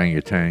 your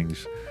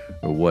orangutans,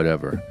 or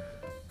whatever.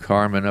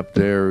 Carmen up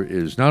there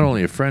is not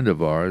only a friend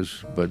of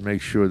ours, but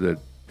makes sure that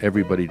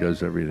everybody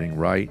does everything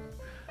right.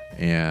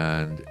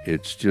 And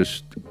it's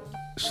just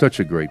such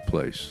a great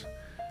place.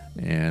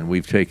 And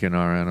we've taken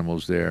our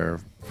animals there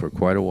for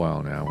quite a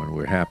while now, and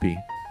we're happy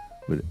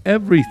with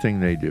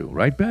everything they do.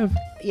 Right, Bev?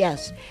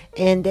 Yes.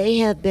 And they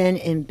have been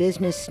in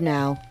business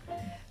now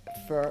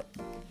for...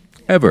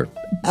 Ever.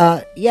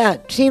 Yeah,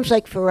 it seems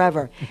like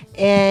forever.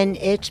 And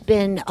it's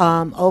been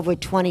over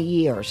 20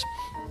 years.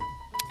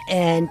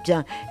 And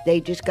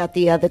they just got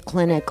the other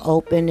clinic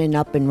open and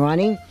up and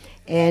running,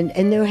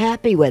 and they're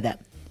happy with it,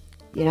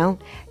 you know.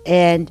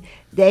 And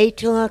they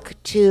talk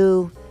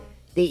to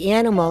the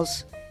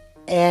animals,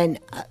 and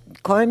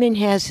Carmen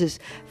has this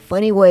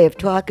funny way of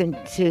talking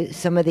to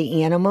some of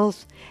the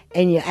animals,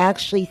 and you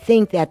actually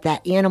think that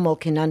that animal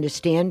can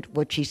understand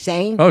what she's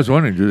saying. I was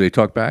wondering, do they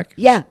talk back?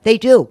 Yeah, they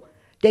do.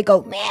 They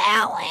go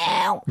meow,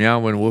 meow.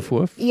 Meow and woof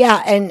woof?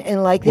 Yeah,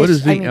 and like this. What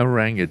does the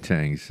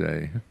orangutan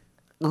say?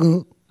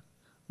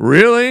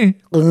 Really?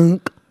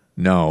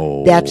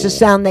 No. That's the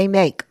sound they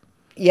make.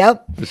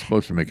 Yep. It's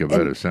supposed to make a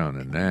better sound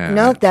than that.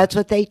 No, that's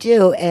what they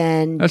do.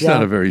 And that's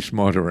not a very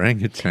smart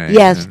orangutan.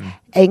 Yes,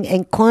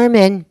 and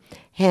Carmen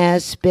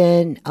has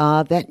been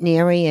a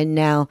veterinarian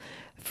now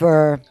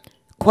for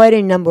quite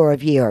a number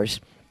of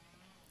years.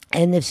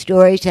 And the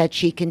stories that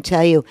she can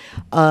tell you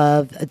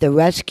of the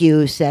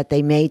rescues that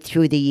they made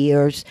through the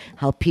years,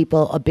 how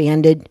people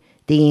abandoned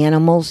the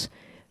animals,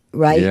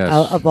 right,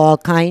 yes. of all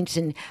kinds,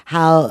 and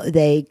how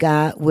they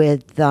got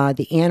with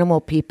the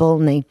animal people,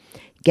 and they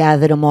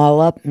gathered them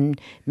all up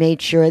and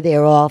made sure they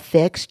were all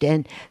fixed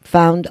and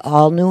found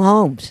all new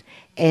homes.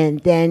 And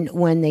then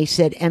when they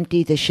said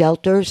empty the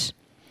shelters,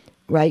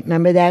 right?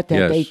 Remember that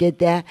Yes. they did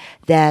that?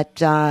 That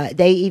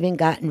they even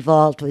got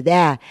involved with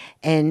that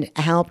and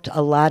helped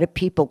a lot of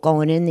people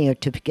going in there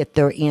to get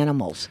their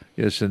animals.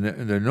 Yes, and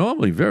they're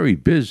normally very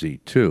busy,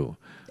 too.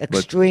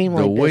 Extremely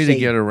But the way busy. to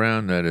get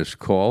around that is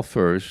call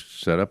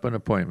first, set up an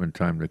appointment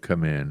time to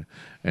come in,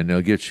 and they'll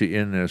get you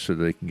in there so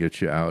they can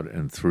get you out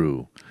and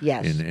through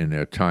Yes. in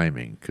their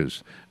timing,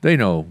 because they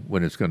know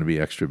when it's going to be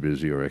extra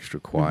busy or extra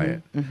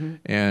quiet. mhm.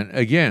 And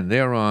again,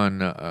 they're on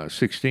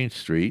 16th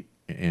Street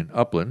in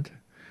Upland,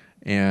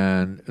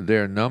 and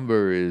their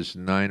number is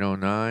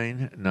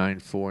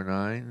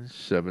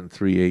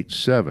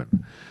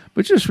 909-949-7387.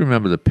 But just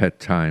remember the Pet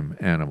Time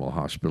Animal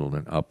Hospital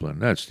in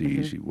Upland. That's the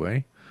easy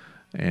way.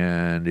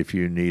 And if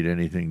you need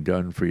anything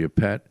done for your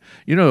pet,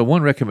 the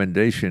one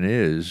recommendation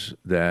is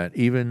that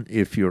even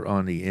if you're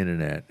on the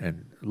internet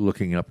and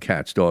looking up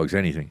cats, dogs,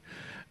 anything,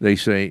 they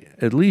say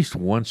at least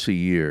once a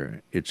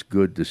year it's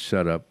good to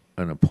set up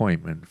an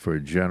appointment for a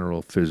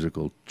general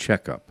physical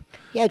checkup.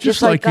 Yeah,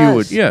 just like you us.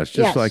 would. Yes,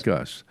 just Yes. like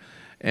us.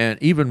 And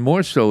even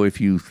more so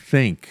if you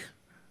think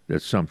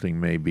that something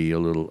may be a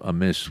little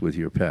amiss with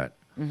your pet.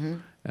 Mhm.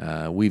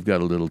 We've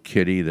got a little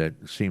kitty that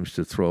seems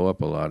to throw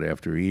up a lot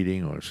after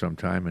eating or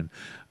sometime, and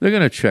they're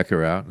going to check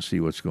her out and see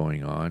what's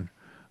going on.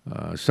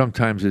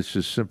 Sometimes it's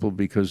just simple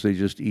because they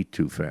just eat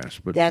too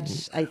fast, but I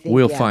think,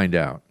 we'll yeah. find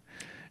out.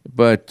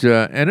 But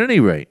at any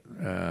rate,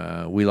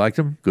 we like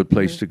them. Good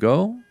place Mm-hmm. to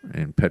go,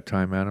 in Pet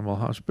Time Animal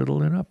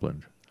Hospital in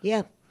Upland.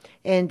 Yeah,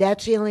 and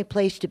that's the only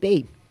place to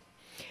be.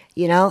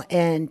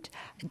 And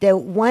the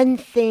one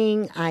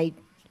thing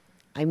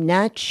I'm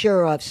not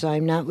sure of, so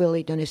I'm not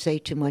really going to say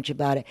too much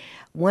about it.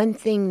 One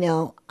thing,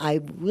 though, I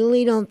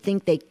really don't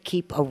think they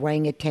keep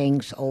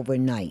orangutans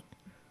overnight.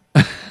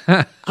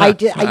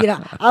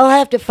 I'll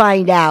have to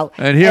find out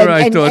And here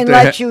I thought they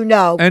let you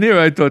know. And here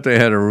I thought they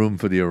had a room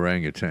for the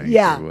orangutan.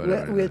 Yeah, or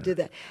whatever. we'll do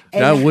that.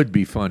 That And- would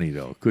be funny,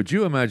 though. Could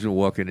you imagine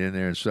walking in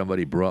there and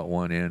somebody brought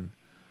one in?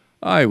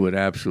 I would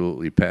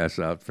absolutely pass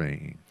out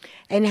fainting.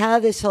 And how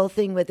this whole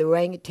thing with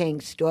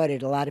orangutans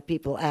started, a lot of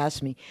people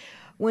ask me.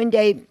 One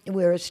day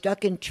we were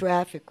stuck in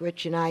traffic,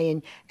 Rich and I,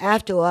 and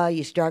after a while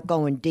you start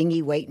going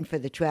dingy, waiting for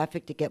the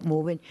traffic to get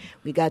moving.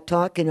 We got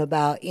talking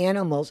about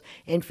animals,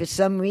 and for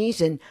some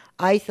reason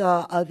I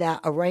thought of that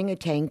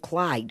orangutan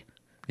Clyde,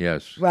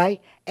 Yes. right?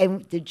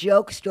 And the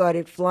joke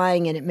started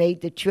flying, and it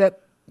made the trip,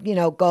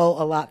 go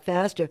a lot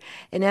faster.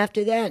 And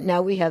after that,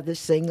 now we have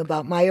this thing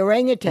about my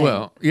orangutan.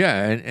 Well,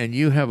 yeah, and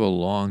you have a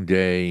long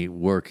day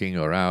working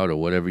or out or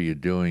whatever you're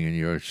doing, and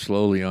you're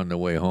slowly on the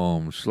way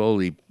home,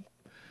 slowly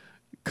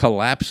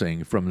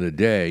collapsing from the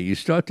day. You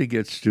start to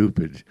get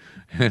stupid,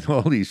 and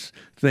all these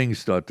things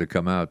start to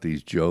come out,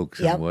 these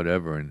jokes Yep. and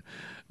whatever. And,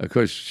 of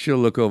course, she'll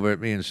look over at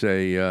me and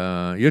say,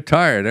 you're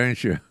tired,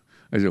 aren't you?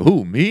 I said,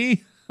 who,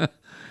 me?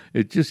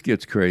 It just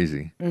gets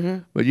crazy.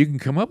 Mhm. But you can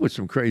come up with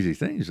some crazy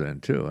things then,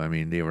 too. I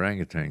mean, the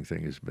orangutan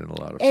thing has been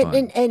a lot of and,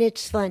 fun. and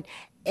it's fun.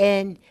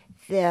 And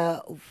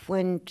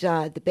when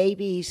the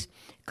babies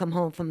come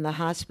home from the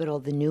hospital,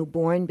 the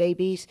newborn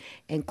babies,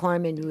 and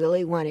Carmen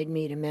really wanted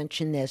me to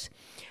mention this.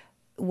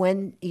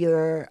 When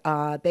your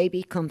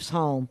baby comes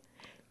home,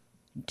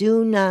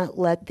 do not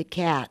let the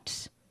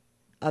cats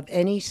of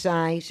any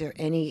size or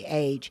any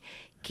age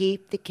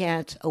keep the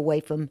cats away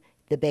from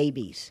the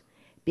babies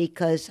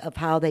because of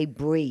how they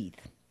breathe.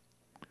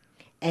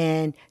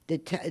 And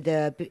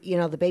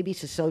the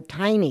babies are so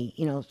tiny,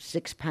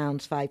 6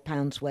 pounds, 5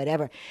 pounds,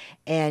 whatever,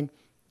 and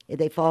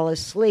they fall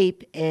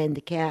asleep, and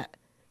the cat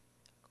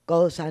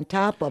goes on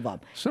top of them.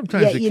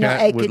 Sometimes the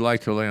cat would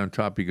like to lay on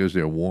top because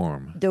they're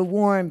warm. They're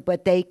warm,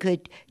 but they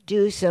could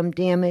do some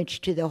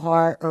damage to the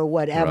heart or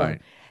whatever.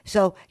 Right.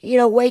 So,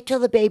 wait till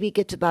the baby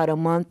gets about a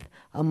month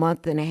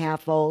and a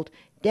half old.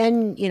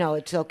 Then,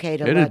 it's okay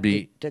to It'd let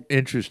be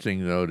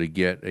interesting, though, to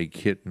get a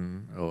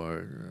kitten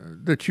or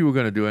that you were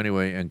going to do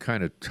anyway and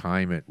kind of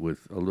time it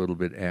with a little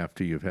bit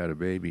after you've had a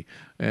baby.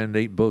 And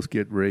they both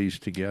get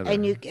raised together.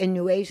 And you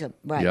raise them,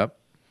 right. Yep.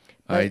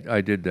 But-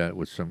 I did that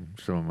with some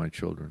of my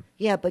children.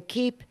 Yeah, but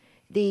keep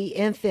the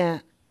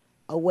infant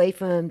away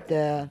from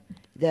the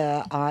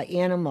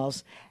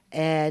animals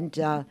and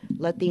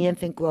let the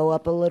infant grow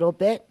up a little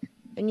bit,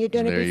 and you're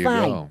going to There be you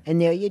fine. go. And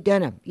there you're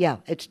done. Yeah,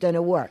 it's going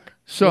to work.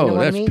 So You know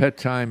what I that's mean? Pet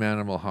Time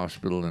Animal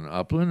Hospital in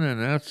Upland,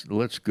 and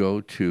let's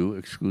go to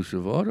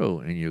Exclusive Auto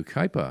in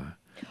Yucaipa.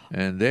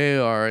 And they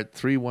are at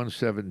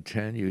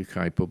 31710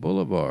 Yucaipa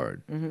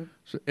Boulevard. Mhm.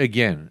 So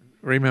again,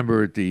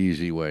 remember it the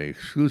easy way.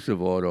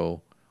 Exclusive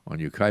Auto on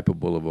Yucaipa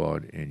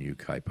Boulevard in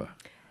Yucaipa.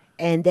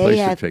 And they Place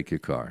have to take your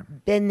car.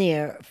 been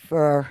there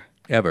for,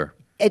 Ever.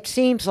 it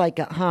seems like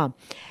it, huh?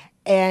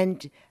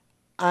 And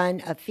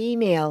on a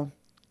female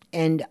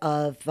end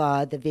of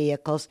the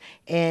vehicles,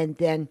 and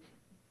then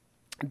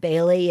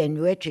Bailey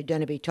and Rich are going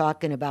to be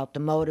talking about the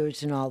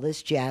motors and all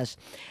this jazz.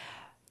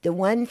 The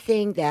one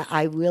thing that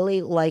I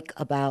really like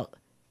about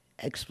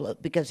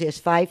because there's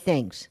 5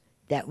 things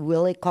that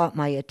really caught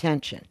my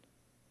attention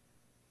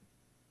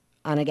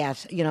on a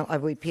a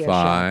repair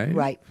 5. shop.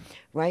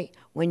 Right.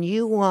 When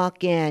you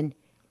walk in,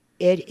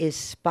 it is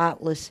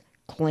spotless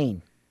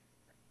clean.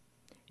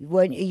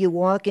 When you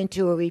walk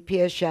into a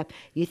repair shop,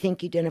 you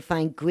think you're going to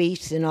find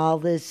grease and all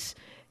this,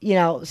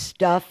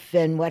 stuff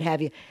and what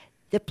have you.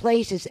 The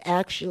place is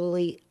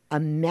actually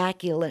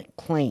immaculate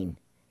clean.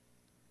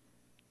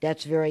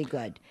 That's very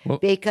good. Well,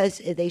 because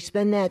they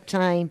spend that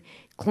time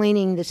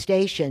cleaning the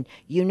station.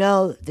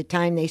 The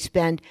time they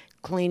spend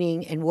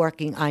cleaning and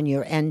working on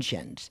your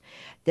engines.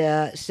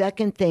 The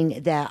second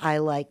thing that I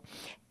like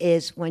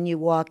is when you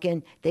walk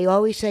in, they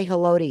always say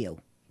hello to you,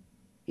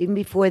 even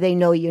before they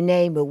know your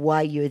name or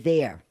why you're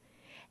there.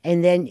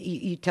 And then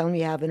you tell them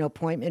you have an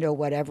appointment or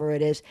whatever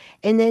it is.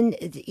 And then,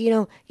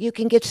 you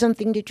can get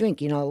something to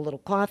drink, a little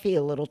coffee,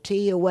 a little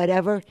tea or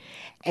whatever.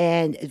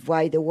 And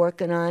while they're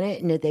working on it,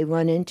 and if they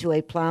run into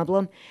a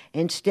problem,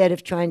 instead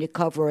of trying to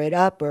cover it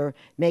up or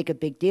make a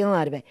big deal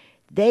out of it,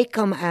 they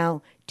come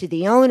out to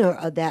the owner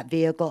of that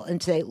vehicle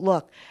and say,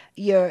 look,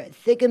 your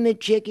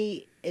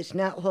thingamajiggy is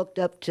not hooked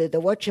up to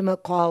the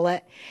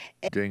whatchamacallit.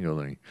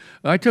 Dingling.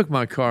 I took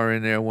my car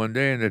in there one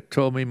day and it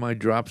told me my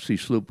dropsy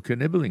sloop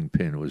canibbling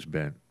pin was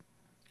bent.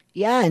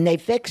 Yeah, and they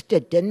fixed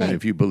it, didn't they? And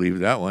if you believe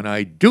that one,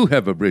 I do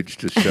have a bridge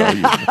to sell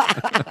you.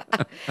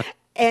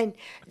 And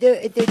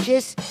they're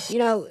just,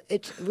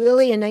 it's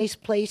really a nice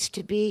place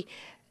to be,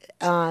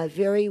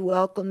 very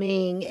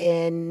welcoming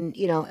and,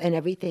 and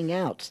everything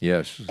else.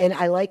 Yes. And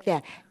I like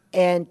that.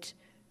 And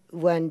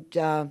when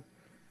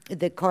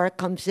the car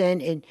comes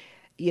in and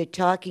you're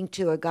talking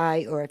to a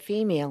guy or a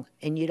female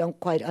and you don't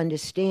quite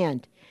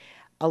understand,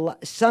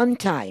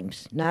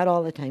 sometimes, not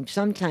all the time,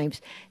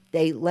 sometimes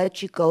they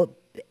let you go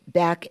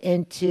back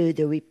into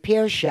the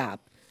repair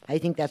shop. I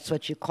think that's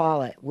what you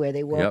call it, where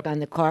they work on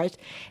the cars,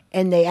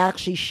 and they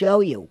actually show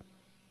you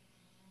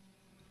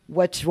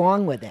what's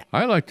wrong with it.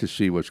 I like to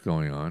see what's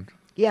going on.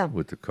 Yeah.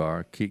 With the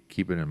car, keep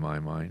it in my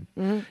mind.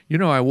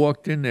 Mm-hmm. I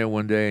walked in there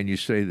one day, and you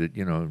say that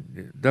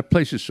that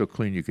place is so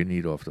clean you can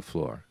eat off the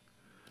floor.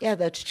 Yeah,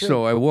 that's true.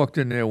 So I walked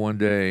in there one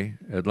day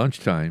at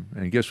lunchtime,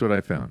 and guess what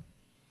I found?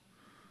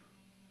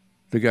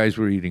 The guys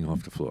were eating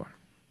off the floor.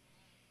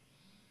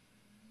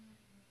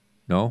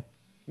 No.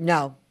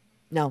 No.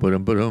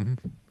 Ba-dum.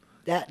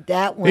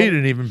 That one. He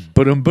didn't even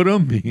ba-dum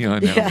on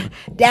that one.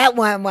 That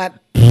one went,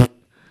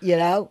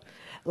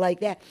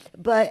 like that.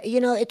 But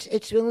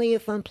it's really a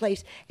fun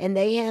place, and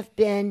they have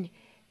been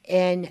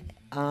in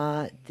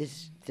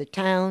the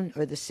town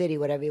or the city,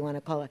 whatever you want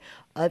to call it,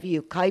 of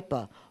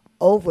Yucaipa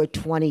over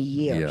 20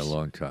 years. Yeah, a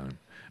long time.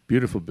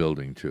 Beautiful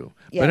building too.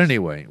 Yes. But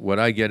anyway, what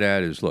I get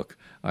at is, look,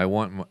 I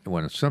want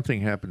when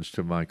something happens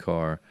to my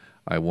car,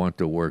 I want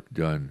the work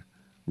done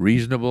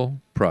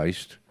reasonable,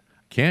 priced.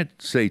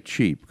 Can't say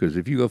cheap, because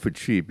if you go for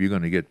cheap, you're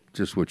going to get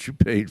just what you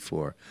paid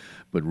for.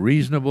 But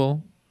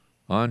reasonable,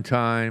 on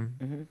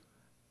time,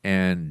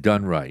 and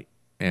done right,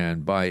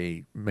 and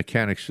by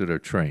mechanics that are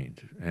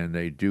trained. And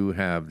they do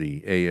have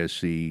the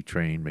ASE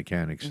trained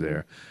mechanics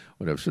there,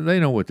 whatever. So they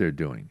know what they're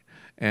doing.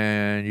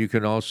 And you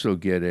can also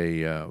get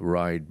a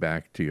ride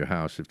back to your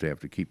house if they have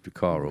to keep the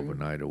car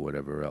overnight or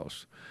whatever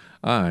else.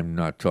 I'm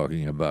not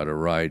talking about a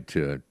ride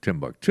to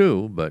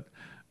Timbuktu, but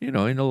in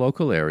the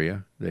local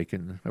area, they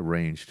can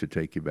arrange to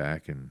take you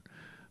back and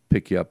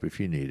pick you up if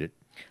you need it.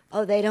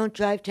 Oh, they don't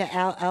drive to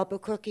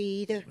Albuquerque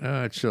either?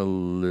 It's a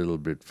little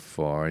bit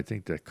far. I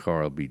think that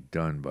car will be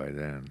done by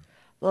then.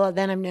 Well,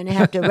 then I'm going to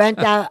have to rent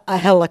out a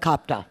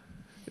helicopter.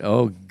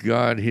 Oh,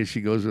 God, here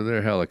she goes with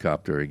her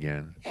helicopter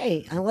again.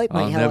 Hey, I like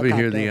my I'll helicopter.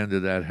 never hear the end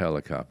of that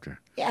helicopter.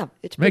 Yeah,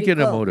 it's Make pretty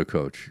it cool. a motor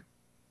coach.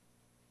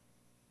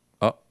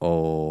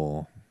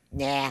 Uh-oh.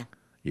 Nah.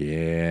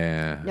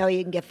 Yeah. No,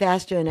 you can get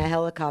faster in a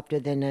helicopter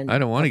than in I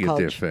don't want to a get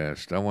there coach.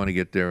 fast. I want to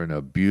get there in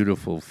a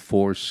beautiful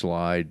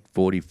 4-slide,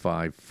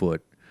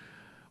 45-foot,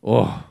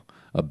 a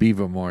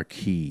Beaver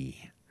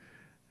Marquis.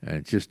 And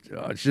it's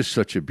just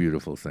such a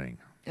beautiful thing.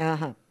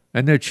 Uh-huh.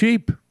 And they're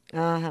cheap.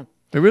 Uh-huh.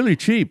 They're really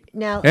cheap.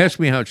 Now, ask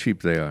me how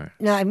cheap they are.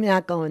 No, I'm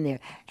not going there.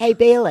 Hey,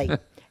 Bailey,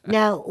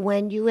 now,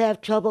 when you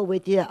have trouble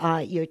with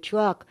your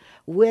truck,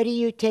 where do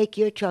you take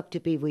your truck to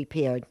be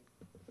repaired?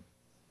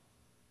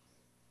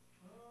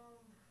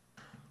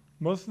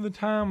 Most of the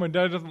time, my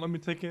dad doesn't let me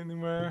take it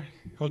anywhere.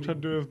 He'll try to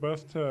do his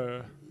best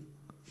to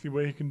see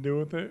what he can do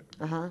with it.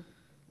 Uh-huh.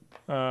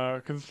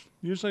 Because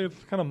usually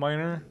it's kind of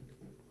minor,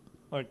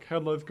 like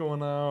headlights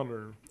going out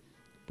or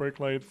brake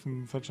lights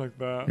and such like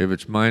that. If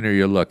it's minor,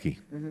 you're lucky.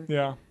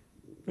 Yeah,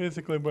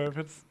 basically. But if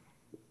it's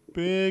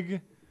big,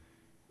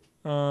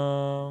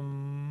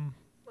 I'm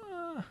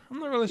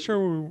not really sure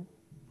where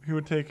he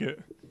would take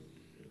it.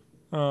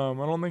 I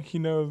don't think he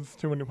knows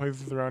too many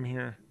places around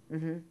here.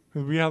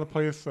 Because we have a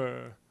place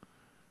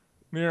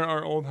near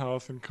our old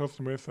house in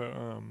Costa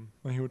Mesa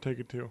that he would take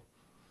it to.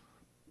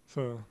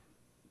 So.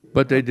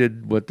 But they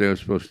did what they were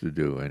supposed to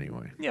do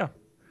anyway. Yeah.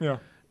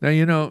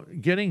 Now,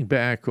 getting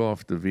back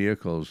off the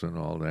vehicles and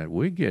all that,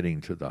 we're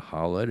getting to the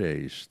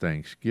holidays,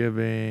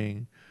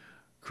 Thanksgiving,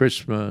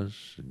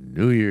 Christmas,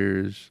 New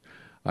Year's.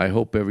 I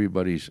hope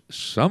everybody's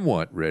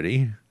somewhat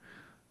ready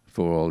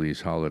for all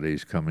these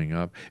holidays coming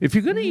up. If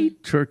you're going to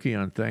eat turkey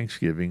on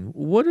Thanksgiving,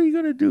 what are you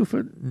going to do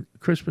for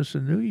Christmas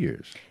and New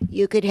Year's?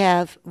 You could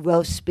have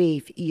roast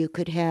beef. You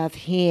could have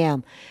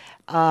ham.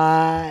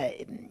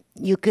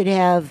 You could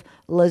have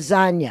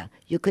lasagna.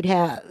 You could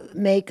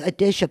make a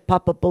dish of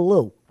Papa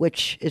Baloo,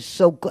 which is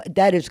so good.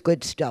 That is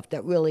good stuff.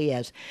 That really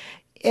is.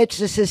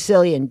 It's a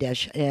Sicilian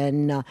dish,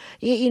 and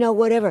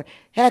whatever.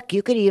 Heck,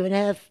 you could even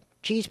have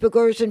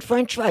cheeseburgers and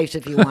French fries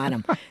if you want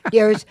them.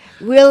 There's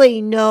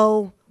really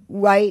no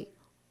right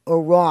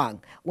or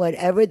wrong.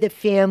 Whatever the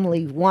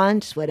family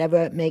wants,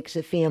 whatever makes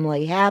the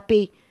family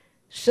happy,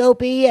 so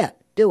be it.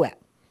 Do it.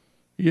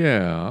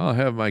 Yeah, I'll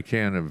have my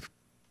can of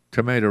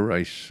tomato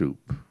rice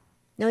soup.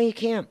 No, you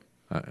can't.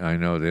 I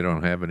know they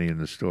don't have any in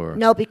the store.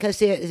 No, because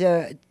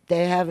they're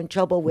having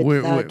trouble with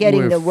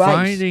getting the rice. We're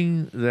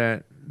finding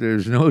that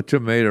there's no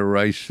tomato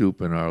rice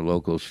soup in our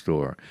local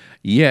store.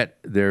 Yet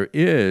there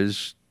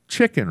is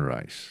chicken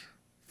rice.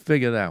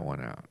 Figure that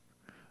one out.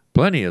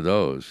 Plenty of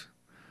those.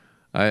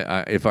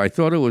 If I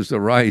thought it was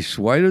the rice,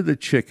 why do the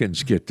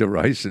chickens get the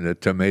rice and the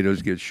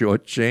tomatoes get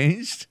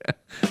shortchanged?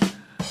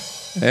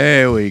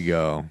 There we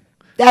go.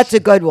 That's a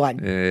good one.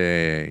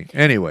 Hey.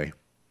 Anyway.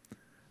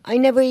 I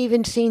never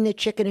even seen the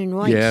chicken and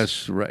rice.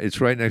 Yes,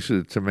 it's right next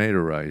to the tomato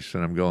rice.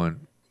 And I'm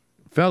going,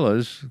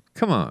 fellas,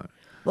 come on.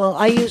 Well,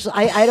 I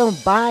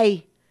don't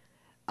buy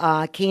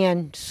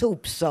canned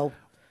soup, so.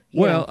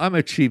 Well, I'm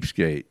a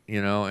cheapskate,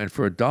 and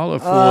for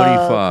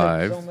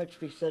 $1.45, so much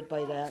be said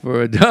by that.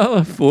 For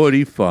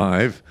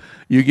 $1.45,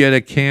 you get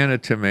a can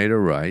of tomato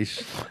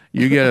rice,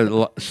 you get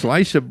a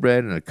slice of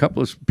bread and a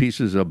couple of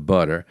pieces of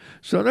butter.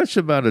 So that's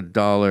about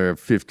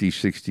 $1.50,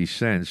 60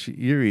 cents.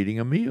 You're eating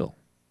a meal.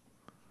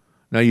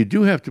 Now, you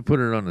do have to put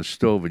it on the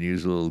stove and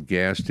use a little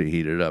gas to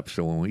heat it up.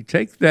 So when we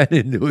take that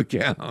into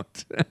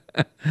account,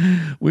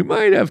 we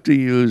might have to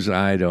use,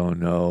 5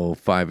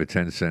 or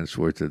 10 cents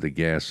worth of the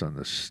gas on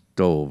the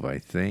stove, I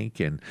think.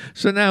 And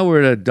so now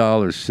we're at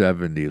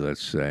 $1.70,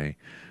 let's say.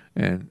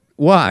 And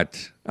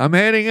what? I'm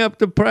adding up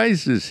the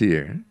prices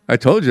here. I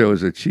told you I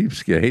was a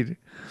cheapskate.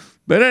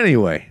 But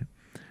anyway,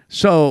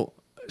 so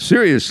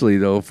seriously,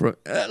 though,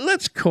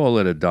 let's call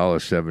it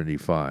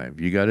 $1.75.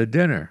 You got a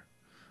dinner.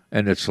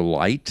 And it's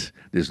light.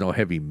 There's no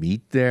heavy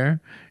meat there.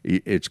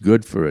 It's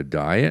good for a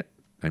diet.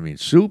 I mean,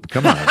 soup,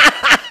 come on.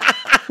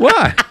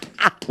 What?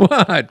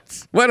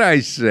 What'd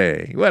I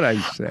say?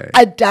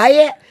 A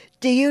diet?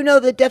 Do you know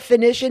the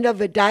definition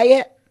of a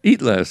diet?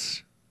 Eat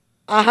less.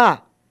 Uh-huh.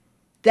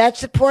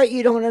 That's the part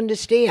you don't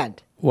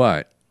understand.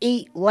 What?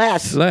 Eat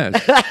less.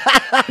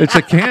 It's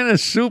a can of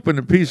soup and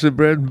a piece of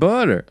bread and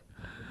butter.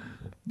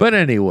 But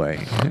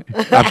anyway,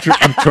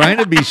 I'm trying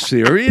to be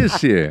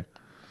serious here.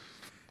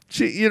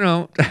 See,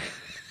 yeah,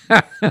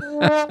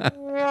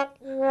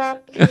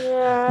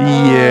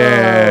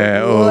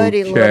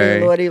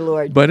 okay.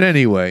 Lordy. But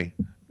anyway,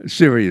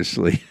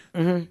 seriously,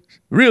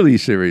 really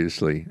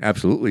seriously,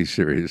 absolutely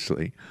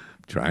seriously,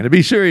 I'm trying to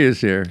be serious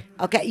here.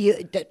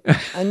 Okay,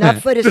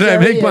 enough for the Did serious. I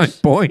make my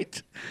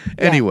point?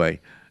 Yeah. Anyway,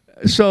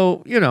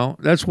 so,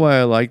 that's why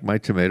I like my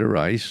tomato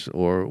rice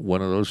or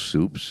one of those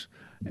soups,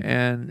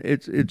 and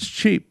it's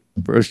cheap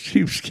for us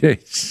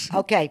cheapskates.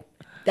 Okay,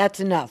 that's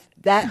enough.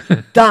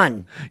 That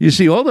done. You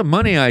see, all the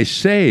money I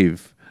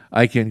save,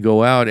 I can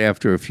go out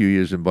after a few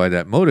years and buy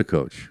that motor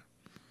coach.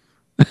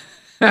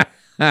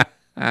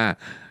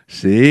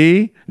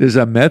 See, there's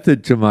a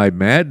method to my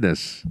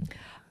madness.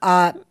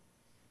 We're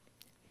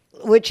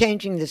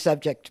changing the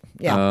subject.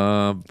 Yeah.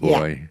 Oh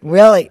boy. Yeah,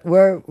 really,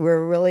 we're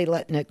really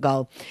letting it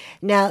go.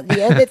 Now,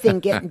 the other thing,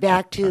 getting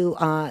back to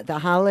the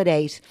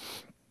holidays,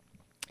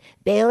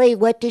 Bailey,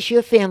 what does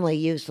your family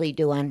usually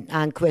do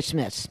on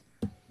Christmas?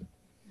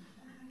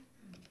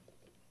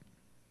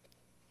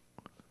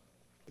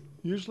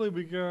 Usually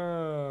we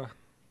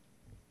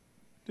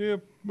do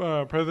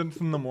presents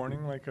in the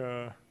morning, like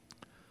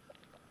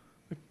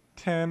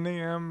 10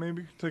 a.m.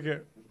 maybe, to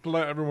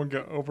let everyone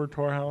get over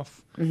to our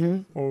house,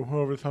 or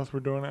whoever's house we're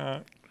doing it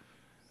at.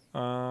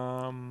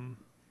 Then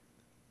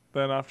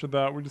after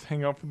that, we just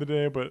hang out for the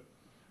day. But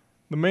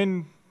the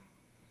main,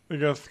 I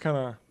guess, kind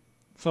of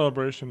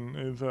celebration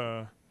is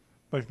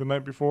like the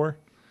night before,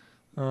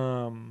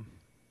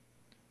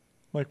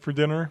 like for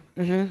dinner,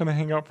 kind of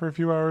hang out for a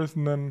few hours,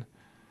 and then.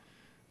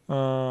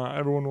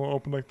 Everyone will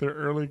open like their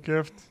early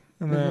gift,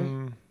 and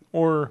then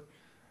or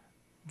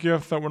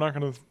gifts that we're not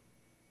going to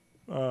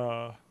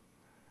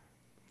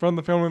from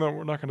the family that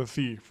we're not going to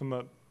see from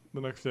the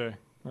next day.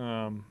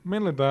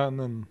 Mainly that, and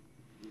then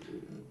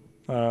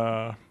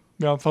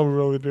that's all we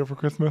really do for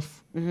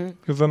Christmas.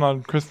 Because then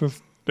on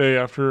Christmas Day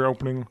after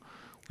opening, we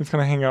just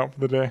kind of hang out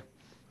for the day.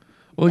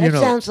 Well, that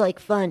sounds like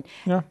fun.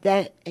 Yeah.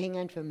 Hang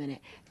on for a minute.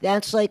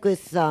 That's like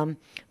with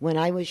when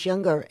I was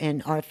younger,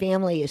 and our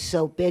family is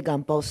so big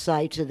on both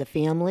sides of the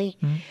family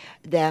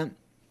that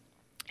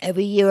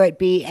every year it'd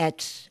be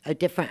at a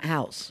different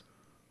house.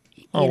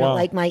 Wow.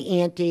 Like my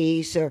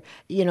aunties, or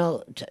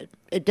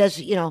it does.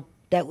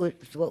 That was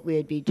what we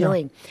would be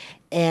doing.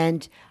 Yeah.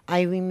 And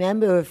I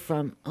remember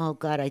from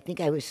I think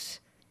I was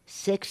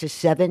 6 or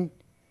 7,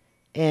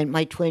 and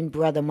my twin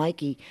brother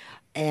Mikey,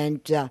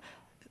 and.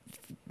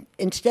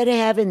 Instead of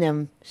having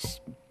them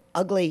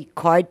ugly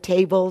card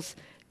tables,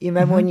 you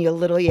remember when you were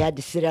little, you had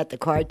to sit at the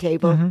card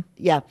table?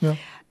 Yeah.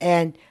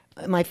 And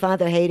my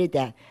father hated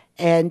that.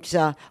 And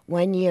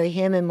one year,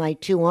 him and my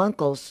two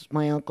uncles,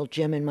 my Uncle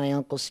Jim and my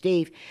Uncle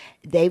Steve,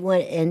 they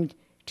went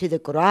into the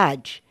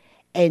garage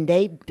and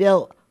they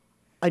built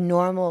a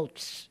normal,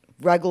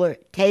 regular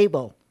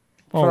table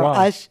for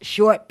us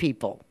short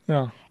people.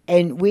 Yeah.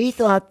 And we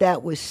thought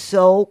that was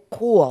so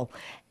cool.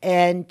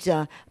 And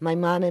my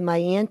mom and my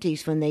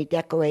aunties, when they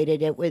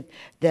decorated it with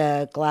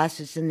the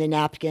glasses and the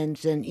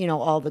napkins and,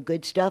 all the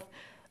good stuff,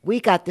 we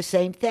got the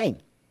same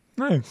thing.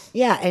 Nice.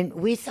 Yeah, and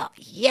we thought,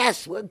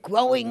 yes, we're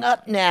growing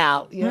up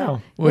now.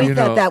 Well, we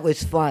thought that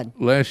was fun.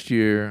 Last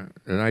year,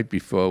 the night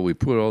before, we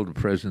put all the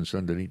presents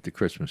underneath the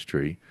Christmas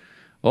tree.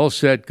 All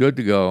set, good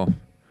to go.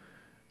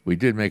 We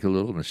did make a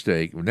little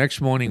mistake.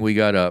 Next morning we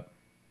got up,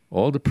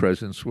 all the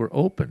presents were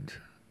opened.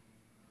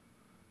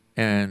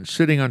 And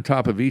sitting on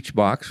top of each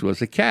box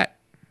was a cat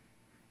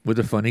with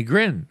a funny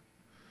grin.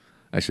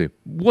 I said,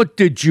 "What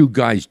did you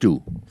guys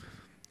do?"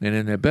 And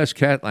in their best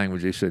cat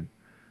language, they said,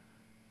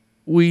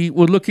 "We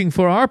were looking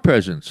for our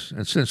presents.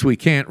 And since we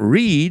can't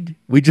read,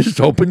 we just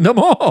opened them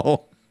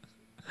all."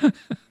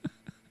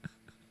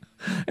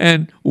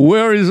 And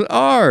where is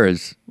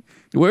ours?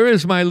 Where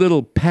is my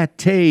little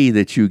pate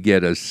that you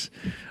get us?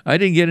 I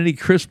didn't get any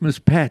Christmas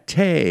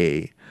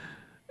pate.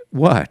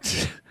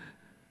 What?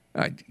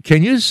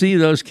 Can you see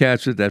those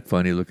cats with that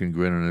funny-looking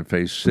grin on their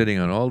face, sitting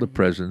on all the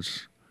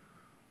presents,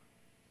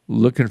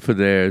 looking for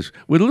theirs,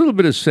 with a little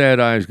bit of sad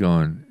eyes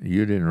going,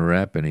 "You didn't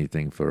wrap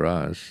anything for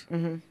us."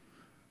 Mm-hmm.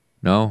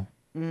 No?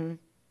 Mm-hmm.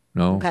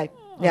 No? Okay.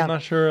 Yeah. I'm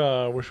not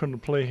sure which one to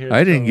play here.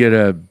 I didn't get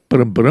a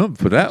ba-dum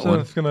for that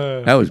one.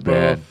 That was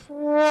bad.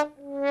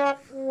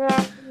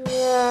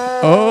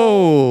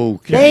 Oh,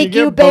 okay. Thank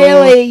you,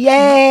 Bailey.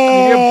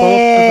 Yay! You get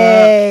both for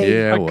that.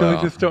 Yeah, I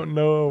well. just don't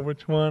know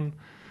which one.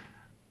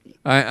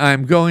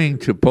 I'm going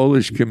to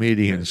Polish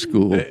comedian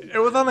school. It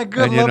was on a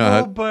good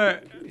level,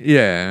 but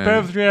yeah,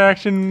 Bev's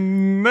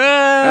reaction.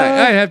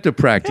 I have to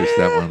practice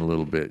that one a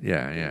little bit.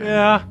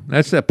 Yeah.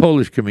 That's that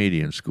Polish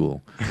comedian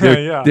school.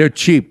 They're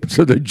cheap,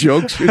 so the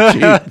jokes are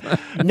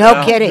cheap.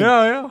 No kidding.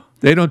 Yeah.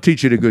 They don't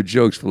teach you the good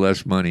jokes for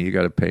less money. You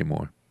got to pay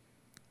more.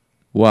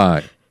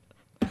 Why?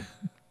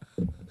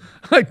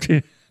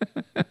 Okay.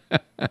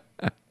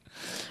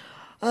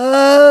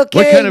 What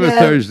kind of a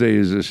Thursday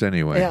is this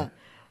anyway? Yeah.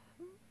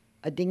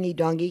 A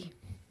dingy-dongy?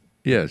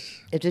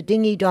 Yes. It's a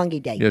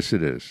dingy-dongy day. Yes,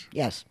 it is.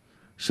 Yes.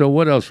 So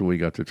what else have we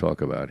got to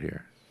talk about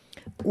here?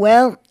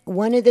 Well,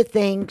 one of the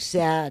things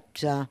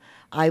that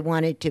I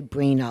wanted to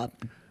bring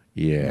up.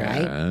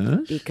 Yes.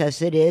 Right?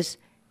 Because it is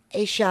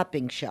a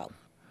shopping show.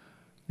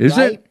 Is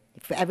it?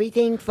 For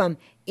everything from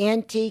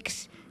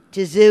antiques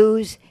to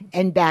zoos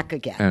and back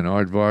again. And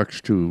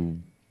aardvarks to,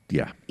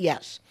 yeah.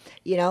 Yes.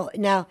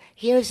 Now,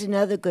 here's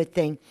another good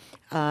thing.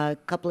 A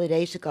couple of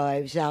days ago,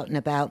 I was out and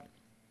about.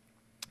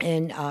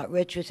 And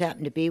Rich was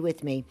happened to be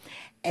with me,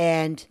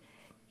 and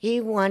he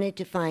wanted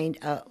to find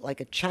a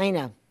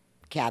china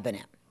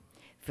cabinet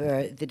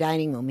for the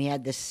dining room. He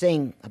had this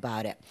thing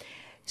about it.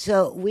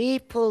 So we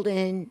pulled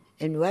in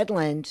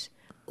Redlands.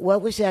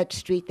 What was that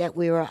street that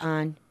we were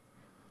on,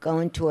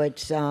 going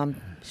towards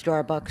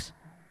Starbucks?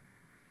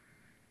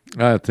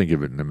 I'll think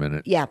of it in a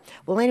minute. Yeah.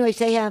 Well, anyways,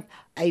 they have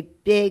a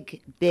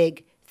big,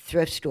 big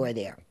thrift store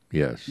there.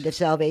 Yes. The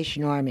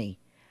Salvation Army.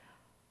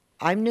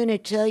 I'm going to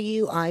tell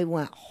you, I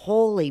went,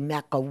 holy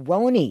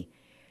macaroni.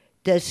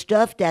 The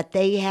stuff that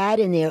they had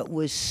in there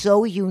was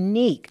so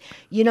unique.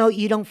 You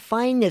don't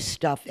find this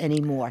stuff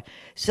anymore.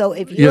 So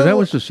if you that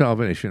was the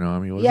Salvation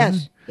Army, wasn't it?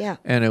 Yes, yeah.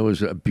 And it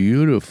was a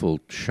beautiful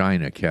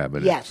china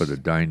cabinet for the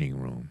dining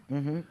room.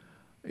 Mm-hmm.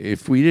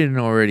 If we didn't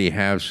already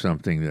have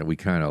something that we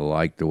kind of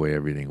liked the way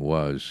everything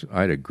was,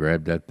 I'd have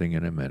grabbed that thing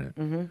in a minute.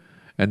 Mm-hmm.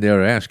 And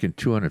they're asking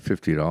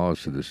 $250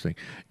 for this thing.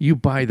 You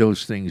buy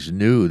those things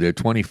new, they're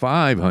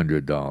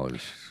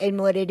 $2,500.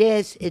 And what it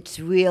is, it's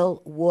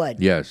real wood.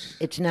 Yes.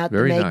 It's not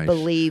very the nice.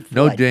 make-believe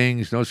No wood.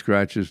 dings, no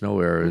scratches, no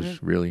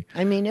errors, really.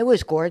 I mean, it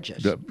was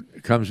gorgeous.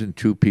 It comes in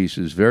two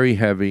pieces, very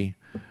heavy.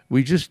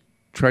 We just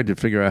tried to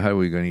figure out how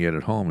we were going to get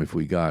it home if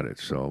we got it,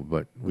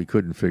 but we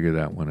couldn't figure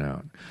that one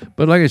out.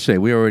 But like I say,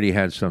 we already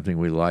had something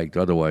we liked.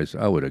 Otherwise,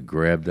 I would have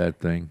grabbed that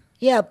thing.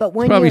 Yeah, but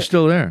when it's probably you're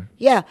still there.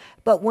 Yeah,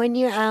 but when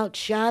you're out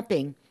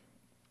shopping,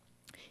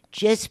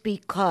 just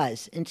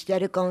because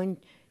instead of going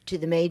to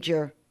the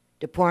major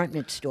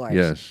department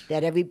stores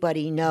that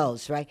everybody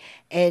knows, right?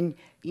 And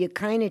you're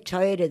kind of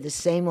tired of the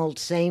same old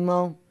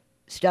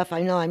stuff.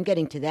 I know I'm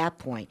getting to that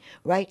point,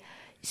 right?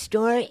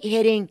 Start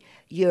hitting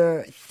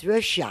your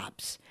thrift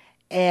shops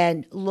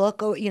and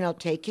look,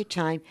 take your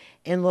time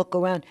and look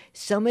around.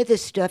 Some of the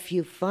stuff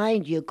you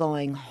find, you're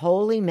going,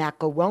 holy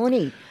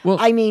macaroni. Well,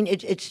 I mean,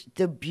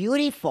 they're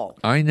beautiful.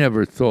 I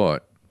never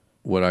thought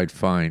what I'd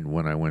find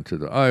when I went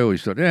to I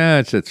always thought,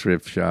 it's a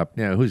thrift shop.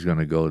 Yeah, who's going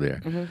to go there?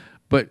 Mm-hmm.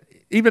 But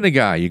even a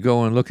guy, you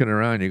go and looking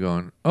around, you're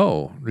going,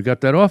 oh, they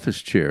got that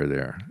office chair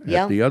there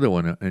at the other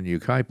one in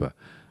Yucaipa.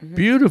 Mm-hmm.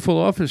 Beautiful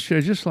office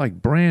chair, just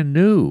like brand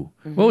new.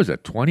 Mm-hmm. What was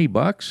that,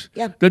 $20?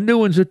 Yeah. The new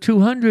ones are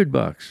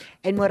 $200.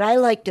 And what I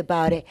liked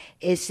about it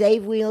is they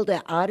wheeled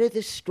it out of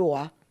the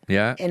store.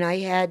 Yeah. And I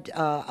had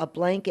a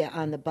blanket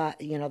on the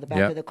back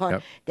of the car.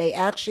 Yep. They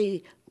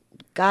actually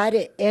got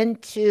it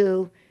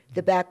into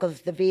the back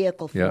of the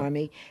vehicle for Yeah.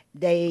 me.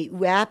 They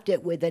wrapped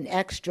it with an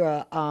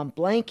extra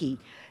blankie,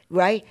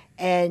 right?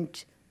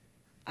 And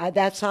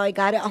that's how I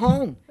got it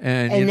home.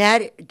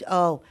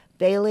 And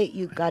Bailey,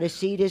 you got to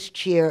see this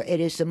chair. It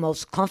is the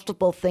most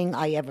comfortable thing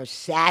I ever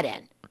sat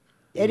in.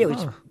 It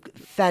was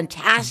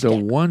fantastic. The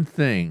one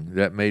thing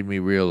that made me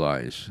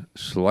realize,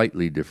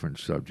 slightly different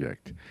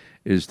subject,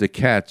 is the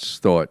cats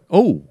thought,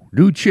 oh,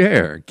 new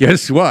chair.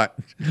 Guess what?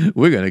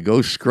 We're going to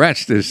go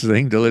scratch this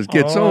thing till it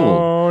gets old.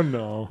 Oh,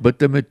 no. But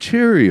the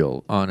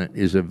material on it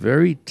is a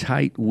very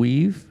tight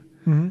weave.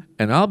 Mhm.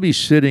 And I'll be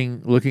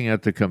sitting looking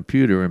at the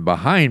computer, and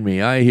behind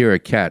me, I hear a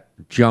cat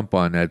jump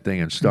on that thing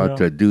and start Yeah.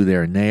 to do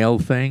their nail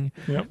thing.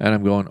 Yep. And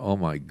I'm going, oh,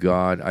 my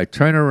God. I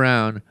turn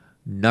around,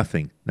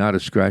 nothing, not a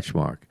scratch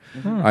mark.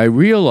 Hmm. I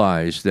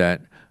realize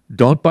that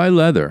don't buy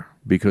leather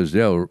because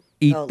they'll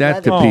eat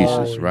that to leather.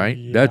 pieces, Oh, right?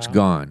 yeah. That's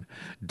gone.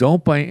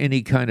 Don't buy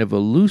any kind of a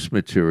loose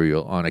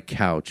material on a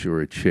couch or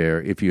a chair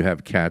if you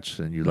have cats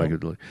and you like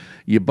it.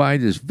 You buy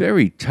this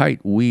very tight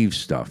weave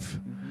stuff.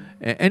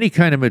 Any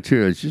kind of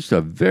material, it's just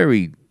a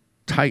very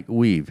tight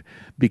weave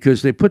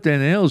because they put their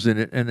nails in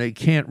it and they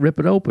can't rip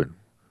it open.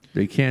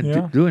 They can't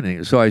Yeah. do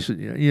anything. So I said,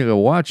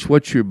 watch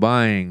what you're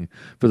buying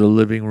for the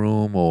living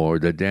room or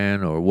the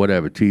den or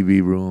whatever,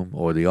 TV room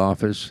or the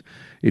office.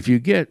 If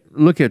you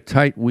look at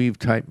tight weave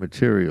type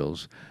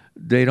materials,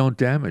 they don't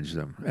damage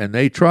them, and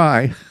they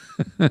try.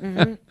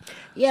 Mhm.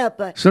 Yeah,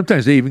 but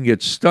Sometimes they even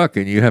get stuck,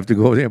 and you have to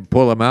go there and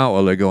pull them out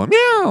while they're going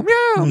meow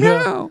meow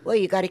meow. well,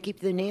 you got to keep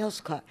the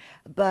nails cut.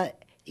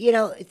 But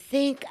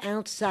think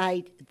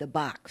outside the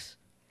box.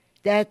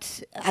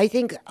 I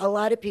think a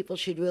lot of people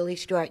should really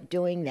start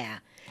doing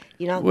that.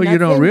 Well, you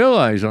don't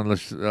realize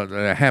unless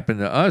that happened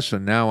to us,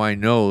 and now I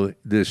know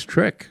this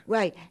trick.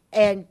 Right.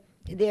 And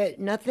there's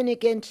nothing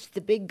against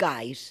the big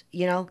guys,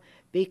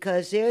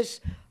 because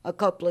there's a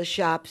couple of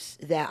shops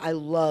that I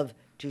love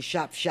to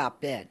shop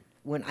in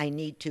when I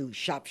need to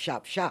shop,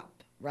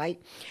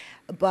 right?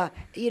 But,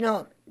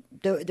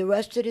 the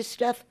rest of the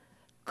stuff,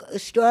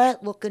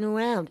 start looking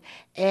around.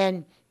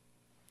 And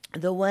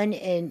the one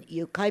in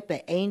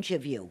Yucaipa, Angel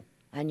View,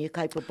 on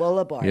Yucaipa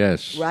Boulevard,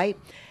 Yes. right?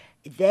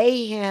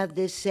 They have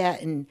this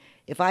set, and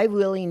if I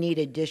really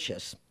needed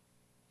dishes,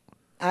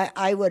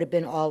 I would have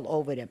been all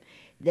over them.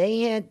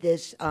 They had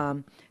this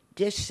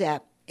dish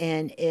set,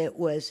 and it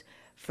was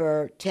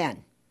for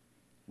 10,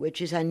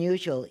 which is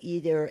unusual.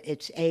 Either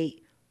it's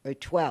 8 or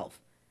 12,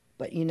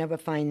 but you never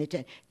find the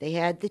 10. They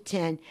had the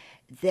 10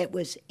 that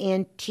was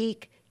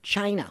antique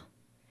china,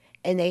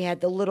 and they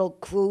had the little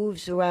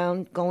grooves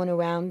going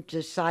around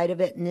the side of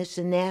it and this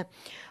and that.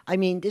 I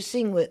mean, this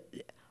thing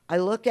I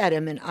looked at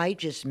him, and I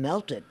just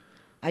melted.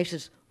 I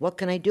says, what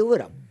can I do with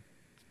them?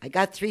 I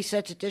got 3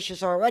 sets of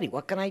dishes already.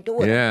 What can I do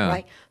with Yeah. them,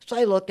 right? So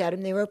I looked at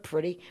them. They were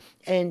pretty.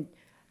 And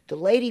the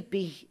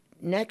lady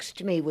next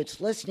to me was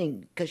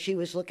listening because she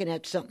was looking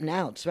at something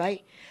else,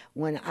 right?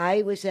 When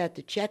I was at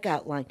the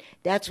checkout line,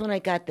 that's when I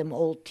got them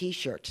old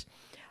T-shirts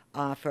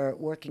for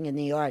working in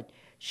the yard.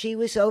 She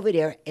was over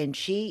there, and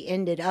she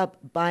ended up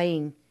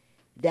buying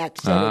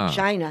that set of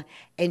china,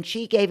 and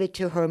she gave it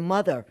to her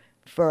mother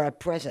for a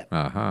present.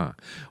 Uh-huh.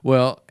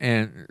 Well,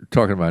 and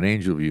talking about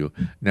Angel View,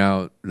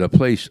 now the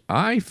place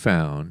I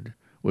found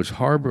was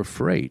Harbor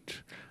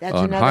Freight That's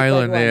on another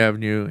Highland good one.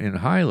 Avenue in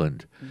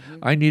Highland.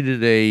 I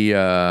needed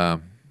the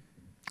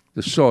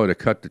saw to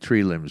cut the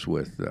tree limbs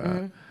with.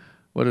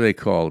 What do they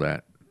call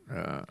that?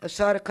 A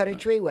saw to cut a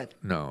tree with.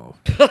 No,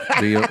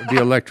 the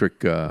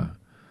electric.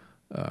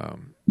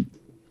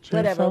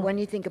 Whatever. When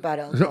you think about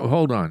it. So,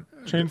 hold on.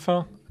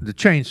 Chainsaw? The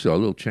chainsaw, a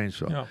little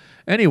chainsaw. Yeah.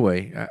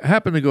 Anyway, I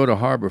happened to go to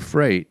Harbor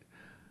Freight.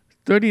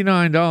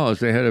 $39.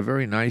 They had a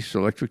very nice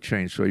electric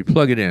chainsaw. You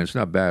plug it in. It's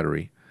not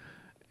battery.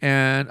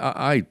 And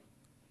I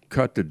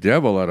cut the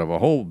devil out of a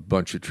whole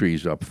bunch of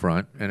trees up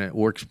front, and it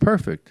works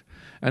perfect.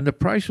 And the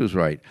price was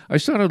right. I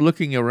started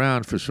looking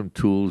around for some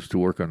tools to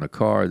work on the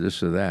car,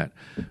 this or that.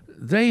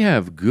 They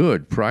have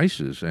good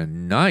prices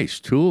and nice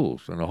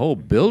tools and a whole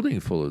building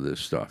full of this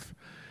stuff.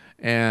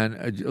 And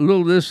a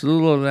little of this, a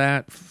little of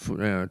that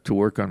to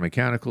work on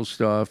mechanical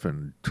stuff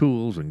and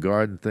tools and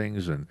garden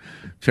things and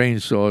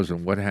chainsaws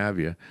and what have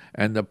you.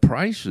 And the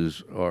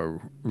prices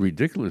are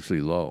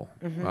ridiculously low.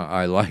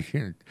 I like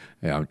it.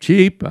 I'm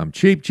cheap,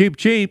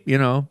 cheap.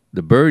 The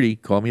birdie,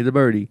 call me the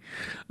birdie.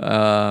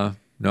 No,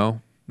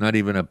 not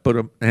even a put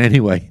 'em.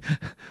 Anyway.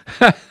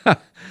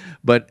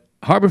 But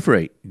Harbor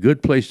Freight,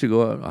 good place to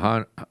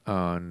go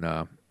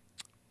on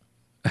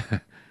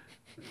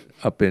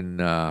up in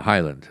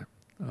Highland.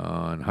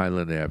 On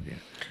Highland Avenue.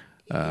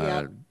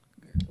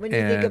 When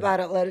you think about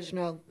it, let us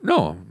know.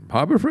 No,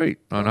 Harbor Freight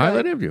on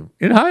Highland Avenue.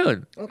 In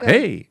Highland. Okay.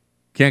 Hey,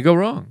 can't go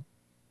wrong.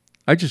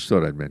 I just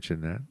thought I'd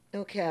mention that.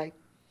 Okay.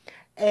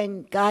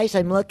 And guys,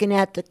 I'm looking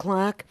at the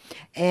clock.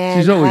 And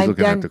She's always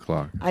looking at the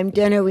clock. I'm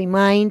going to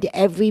remind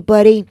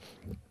everybody,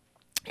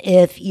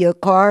 if your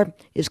car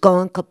is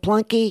going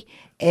kaplunky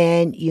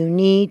and you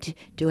need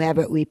to have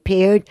it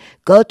repaired,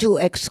 go to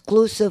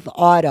Exclusive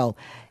Auto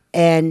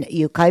and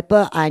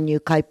Yucaipa on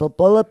Yucaipa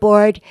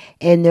Boulevard,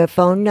 and their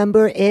phone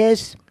number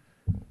is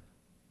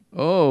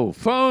Oh,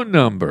 phone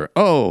number.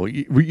 Oh,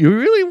 you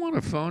really want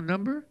a phone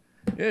number?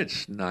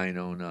 It's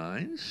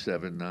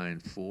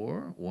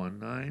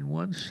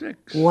 909-794-1916.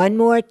 One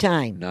more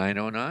time.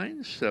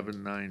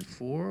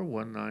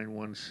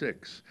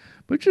 909-794-1916.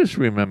 But just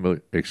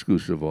remember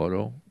Exclusive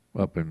Auto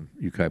up in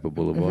Ukaipa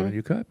Boulevard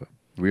in Ukaipa.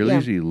 Real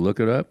easy. Look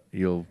it up.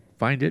 You'll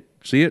find it,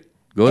 see it,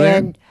 go there.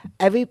 And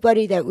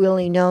everybody that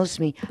really knows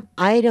me,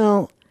 I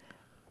don't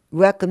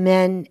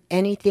recommend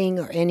anything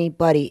or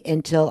anybody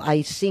until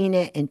I've seen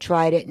it and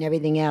tried it and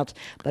everything else.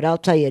 But I'll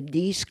tell you,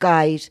 these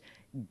guys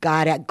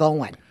got it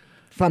going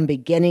from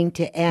beginning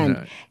to end.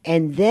 No.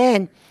 And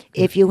then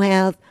if you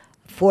have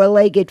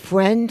four-legged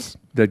friends.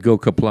 That go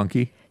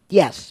Kaplunky?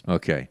 Yes.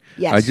 Okay.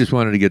 Yes. I just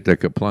wanted to get that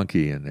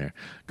Kaplunky in there.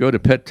 Go to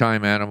Pet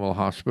Time Animal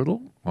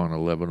Hospital on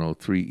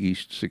 1103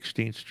 East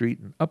 16th Street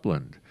in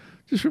Upland.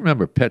 Just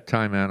remember Pet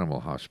Time Animal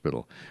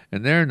Hospital.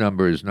 And their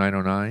number is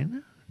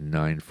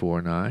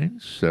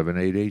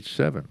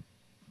 909-949-7887.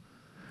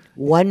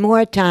 One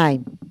more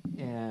time.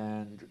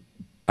 And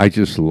I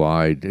just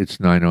lied. It's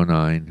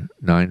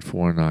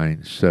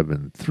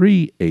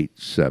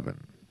 909-949-7387.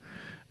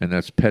 And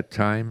that's Pet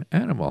Time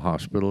Animal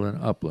Hospital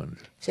in Upland.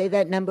 Say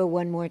that number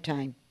one more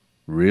time.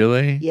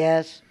 Really?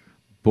 Yes.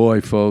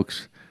 Boy,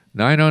 folks,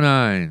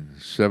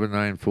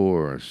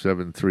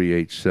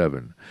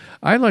 909-794-7387.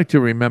 I like to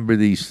remember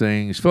these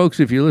things. Folks,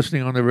 if you're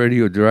listening on the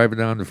radio, driving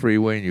down the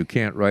freeway, and you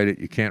can't write it,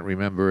 you can't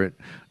remember it,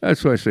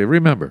 that's why I say,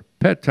 remember,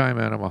 Pet Time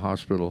Animal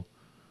Hospital,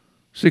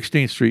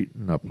 16th Street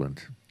in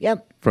Upland.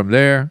 Yep. From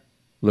there,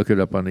 look it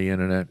up on the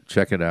internet,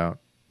 check it out.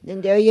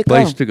 And there you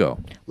Place go. to go.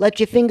 Let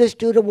your fingers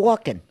do the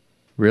walking.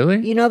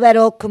 Really? You know that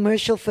old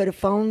commercial for the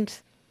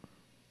phones?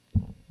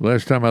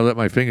 Last time I let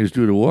my fingers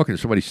do the walking,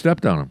 somebody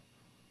stepped on them.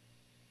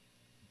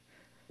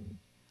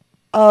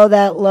 Oh,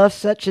 that left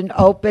such an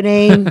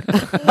opening.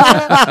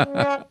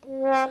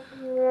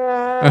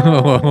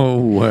 Oh,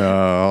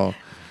 well.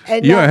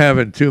 And You're now-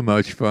 having too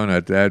much fun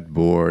at that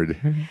board.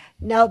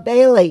 Now,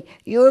 Bailey,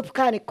 you were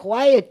kind of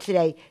quiet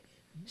today.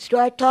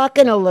 Start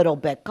talking a little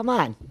bit. Come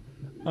on.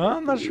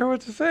 I'm not sure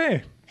what to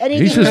say.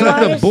 Anything He says you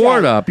let wanna the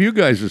board say? up. You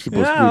guys are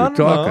supposed Yeah, to I do don't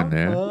the talking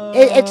know.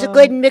 there. It's a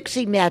good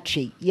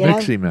mixy-matchy, you know?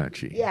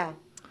 Mixy-matchy. Yeah.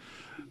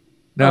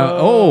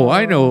 Now,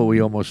 I know what we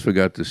almost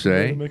forgot to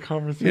say. The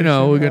conversation, You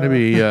know, we're going to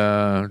be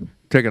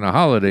taking the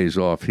holidays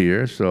off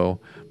here,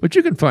 but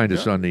you can find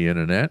us on the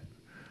internet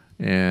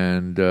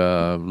and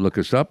look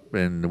us up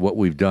and what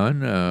we've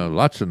done.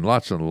 Lots and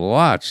lots and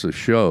lots of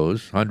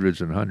shows, hundreds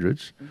and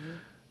hundreds.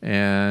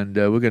 And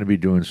we're going to be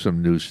doing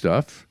some new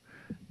stuff.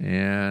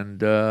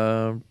 And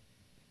we're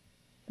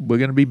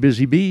going to be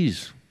busy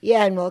bees.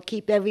 Yeah, and we'll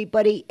keep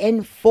everybody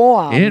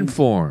informed.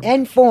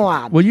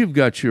 Informed. Well, you've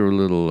got your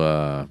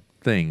little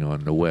thing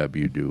on the web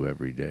you do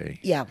every day.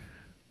 Yeah.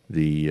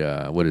 The,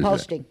 what is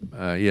Posting.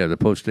 it? Yeah, the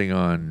posting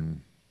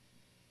on...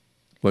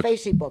 What?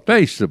 Facebook.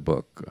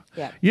 Facebook.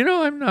 Yeah. You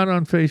know, I'm not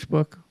on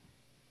Facebook.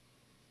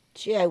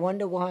 Gee, I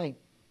wonder why.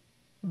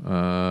 I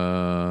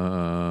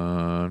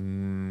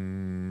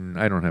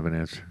don't have an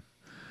answer.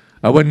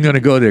 I wasn't going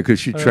to go there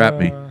because she trapped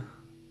me.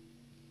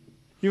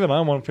 Even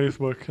I'm on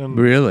Facebook. And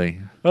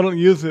Really? I don't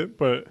use it,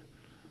 but...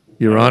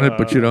 You're on it,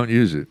 but you don't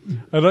use it.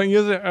 I don't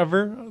use it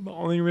ever. The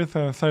only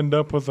reason I signed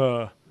up was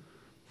for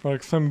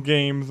like some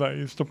games that I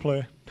used to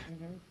play.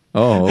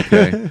 Oh,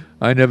 okay.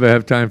 I never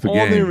have time for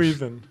games. Only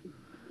reason.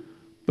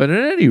 But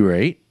at any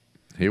rate,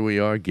 here we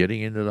are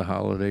getting into the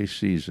holiday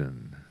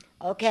season.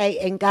 Okay,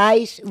 and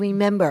guys,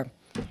 remember,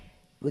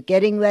 we're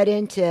getting right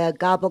into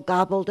Gobble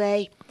Gobble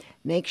Day.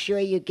 Make sure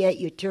you get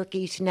your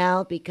turkeys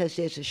now because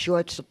there's a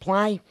short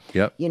supply.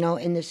 Yep. You know,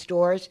 in the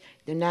stores.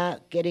 They're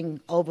not getting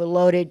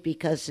overloaded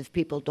because if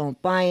people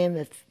don't buy them,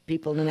 if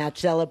people are not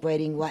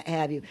celebrating, what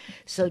have you.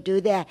 So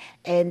do that.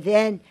 And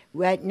then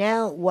right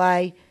now,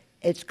 why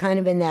it's kind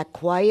of in that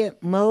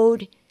quiet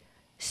mode,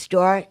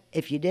 start,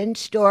 if you didn't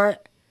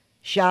start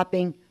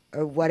shopping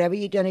or whatever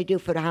you're going to do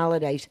for the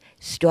holidays,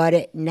 start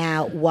it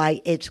now while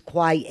it's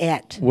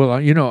quiet.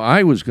 Well, you know,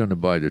 I was going to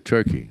buy the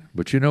turkey,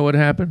 but you know what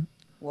happened?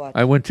 What?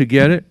 I went to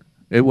get it.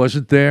 It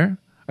wasn't there.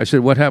 I said,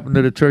 what happened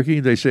to the turkey?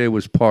 They say it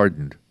was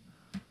pardoned.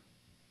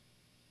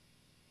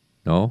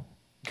 No?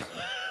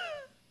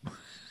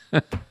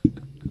 Yeah,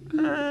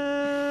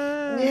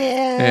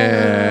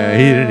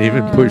 he didn't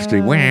even push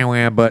the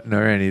wah-wah button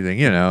or anything,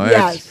 you know.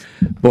 Yes.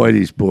 Boy,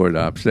 these board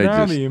ops, they Now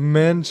just... that you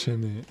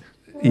mention it.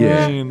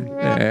 Yeah. I mean,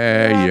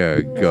 There you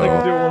it's like do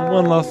go.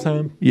 one last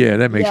time. Yeah,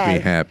 that makes me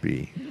Yes.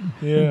 happy.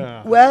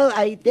 Yeah. Well,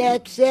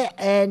 that's it.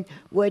 And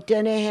we're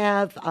going to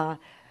have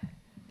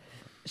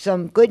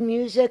some good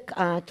music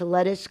to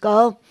let us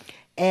go.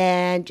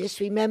 And just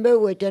remember,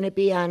 we're going to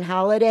be on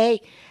holiday.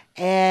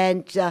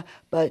 And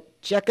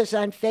but check us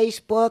on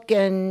Facebook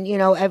and, you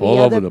know, every All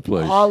other... over the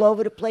place. All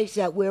over the place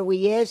that where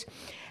we is.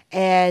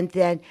 And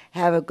then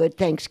have a good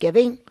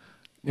Thanksgiving.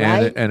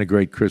 Right? And a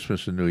great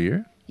Christmas and New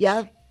Year.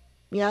 Yeah.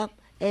 Yeah.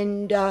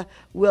 And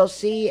we'll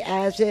see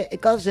as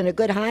it goes. And a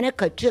good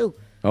Hanukkah, too.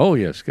 Oh,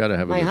 yes, got to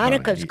have a My good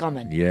Hanukkah's Hanukkah.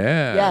 coming.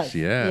 Yes,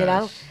 yes. You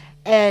know.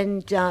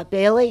 And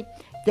Bailey,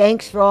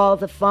 thanks for all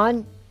the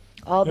fun.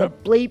 all the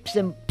bleeps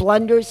and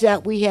blunders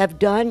that we have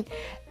done.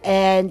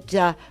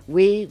 And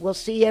we will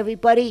see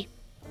everybody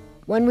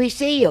when we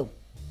see you.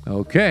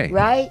 Okay.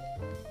 Right?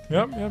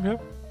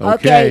 Yep.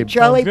 Okay,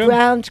 Charlie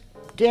Brown's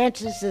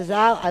Dances is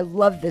out. I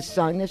love this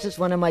song. This is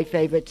one of my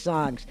favorite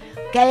songs.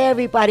 Okay,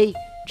 everybody.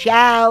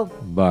 Ciao.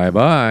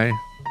 Bye-bye.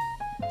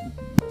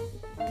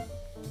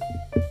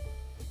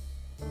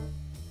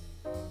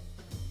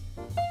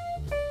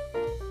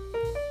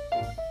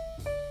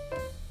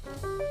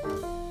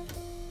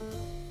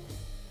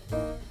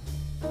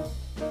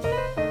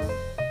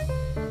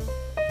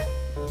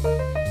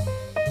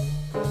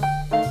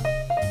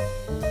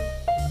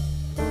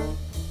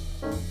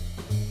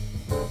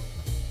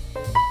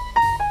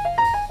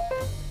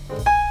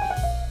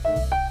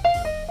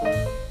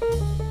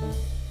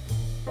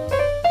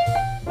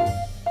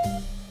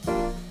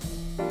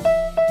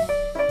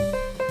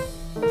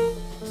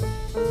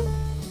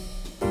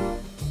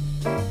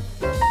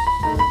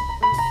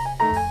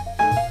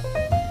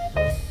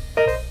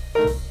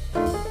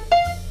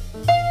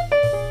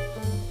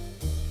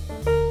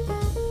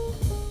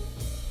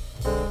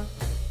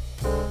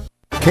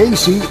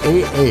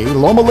 KCAA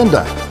Loma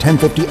Linda,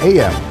 1050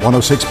 AM,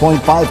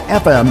 106.5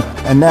 FM,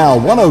 and now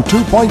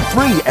 102.3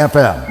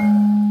 FM.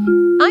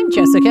 I'm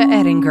Jessica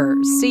Ettinger,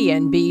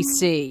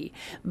 CNBC.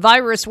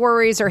 Virus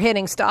worries are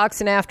hitting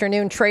stocks in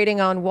afternoon trading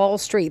on Wall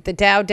Street. The Dow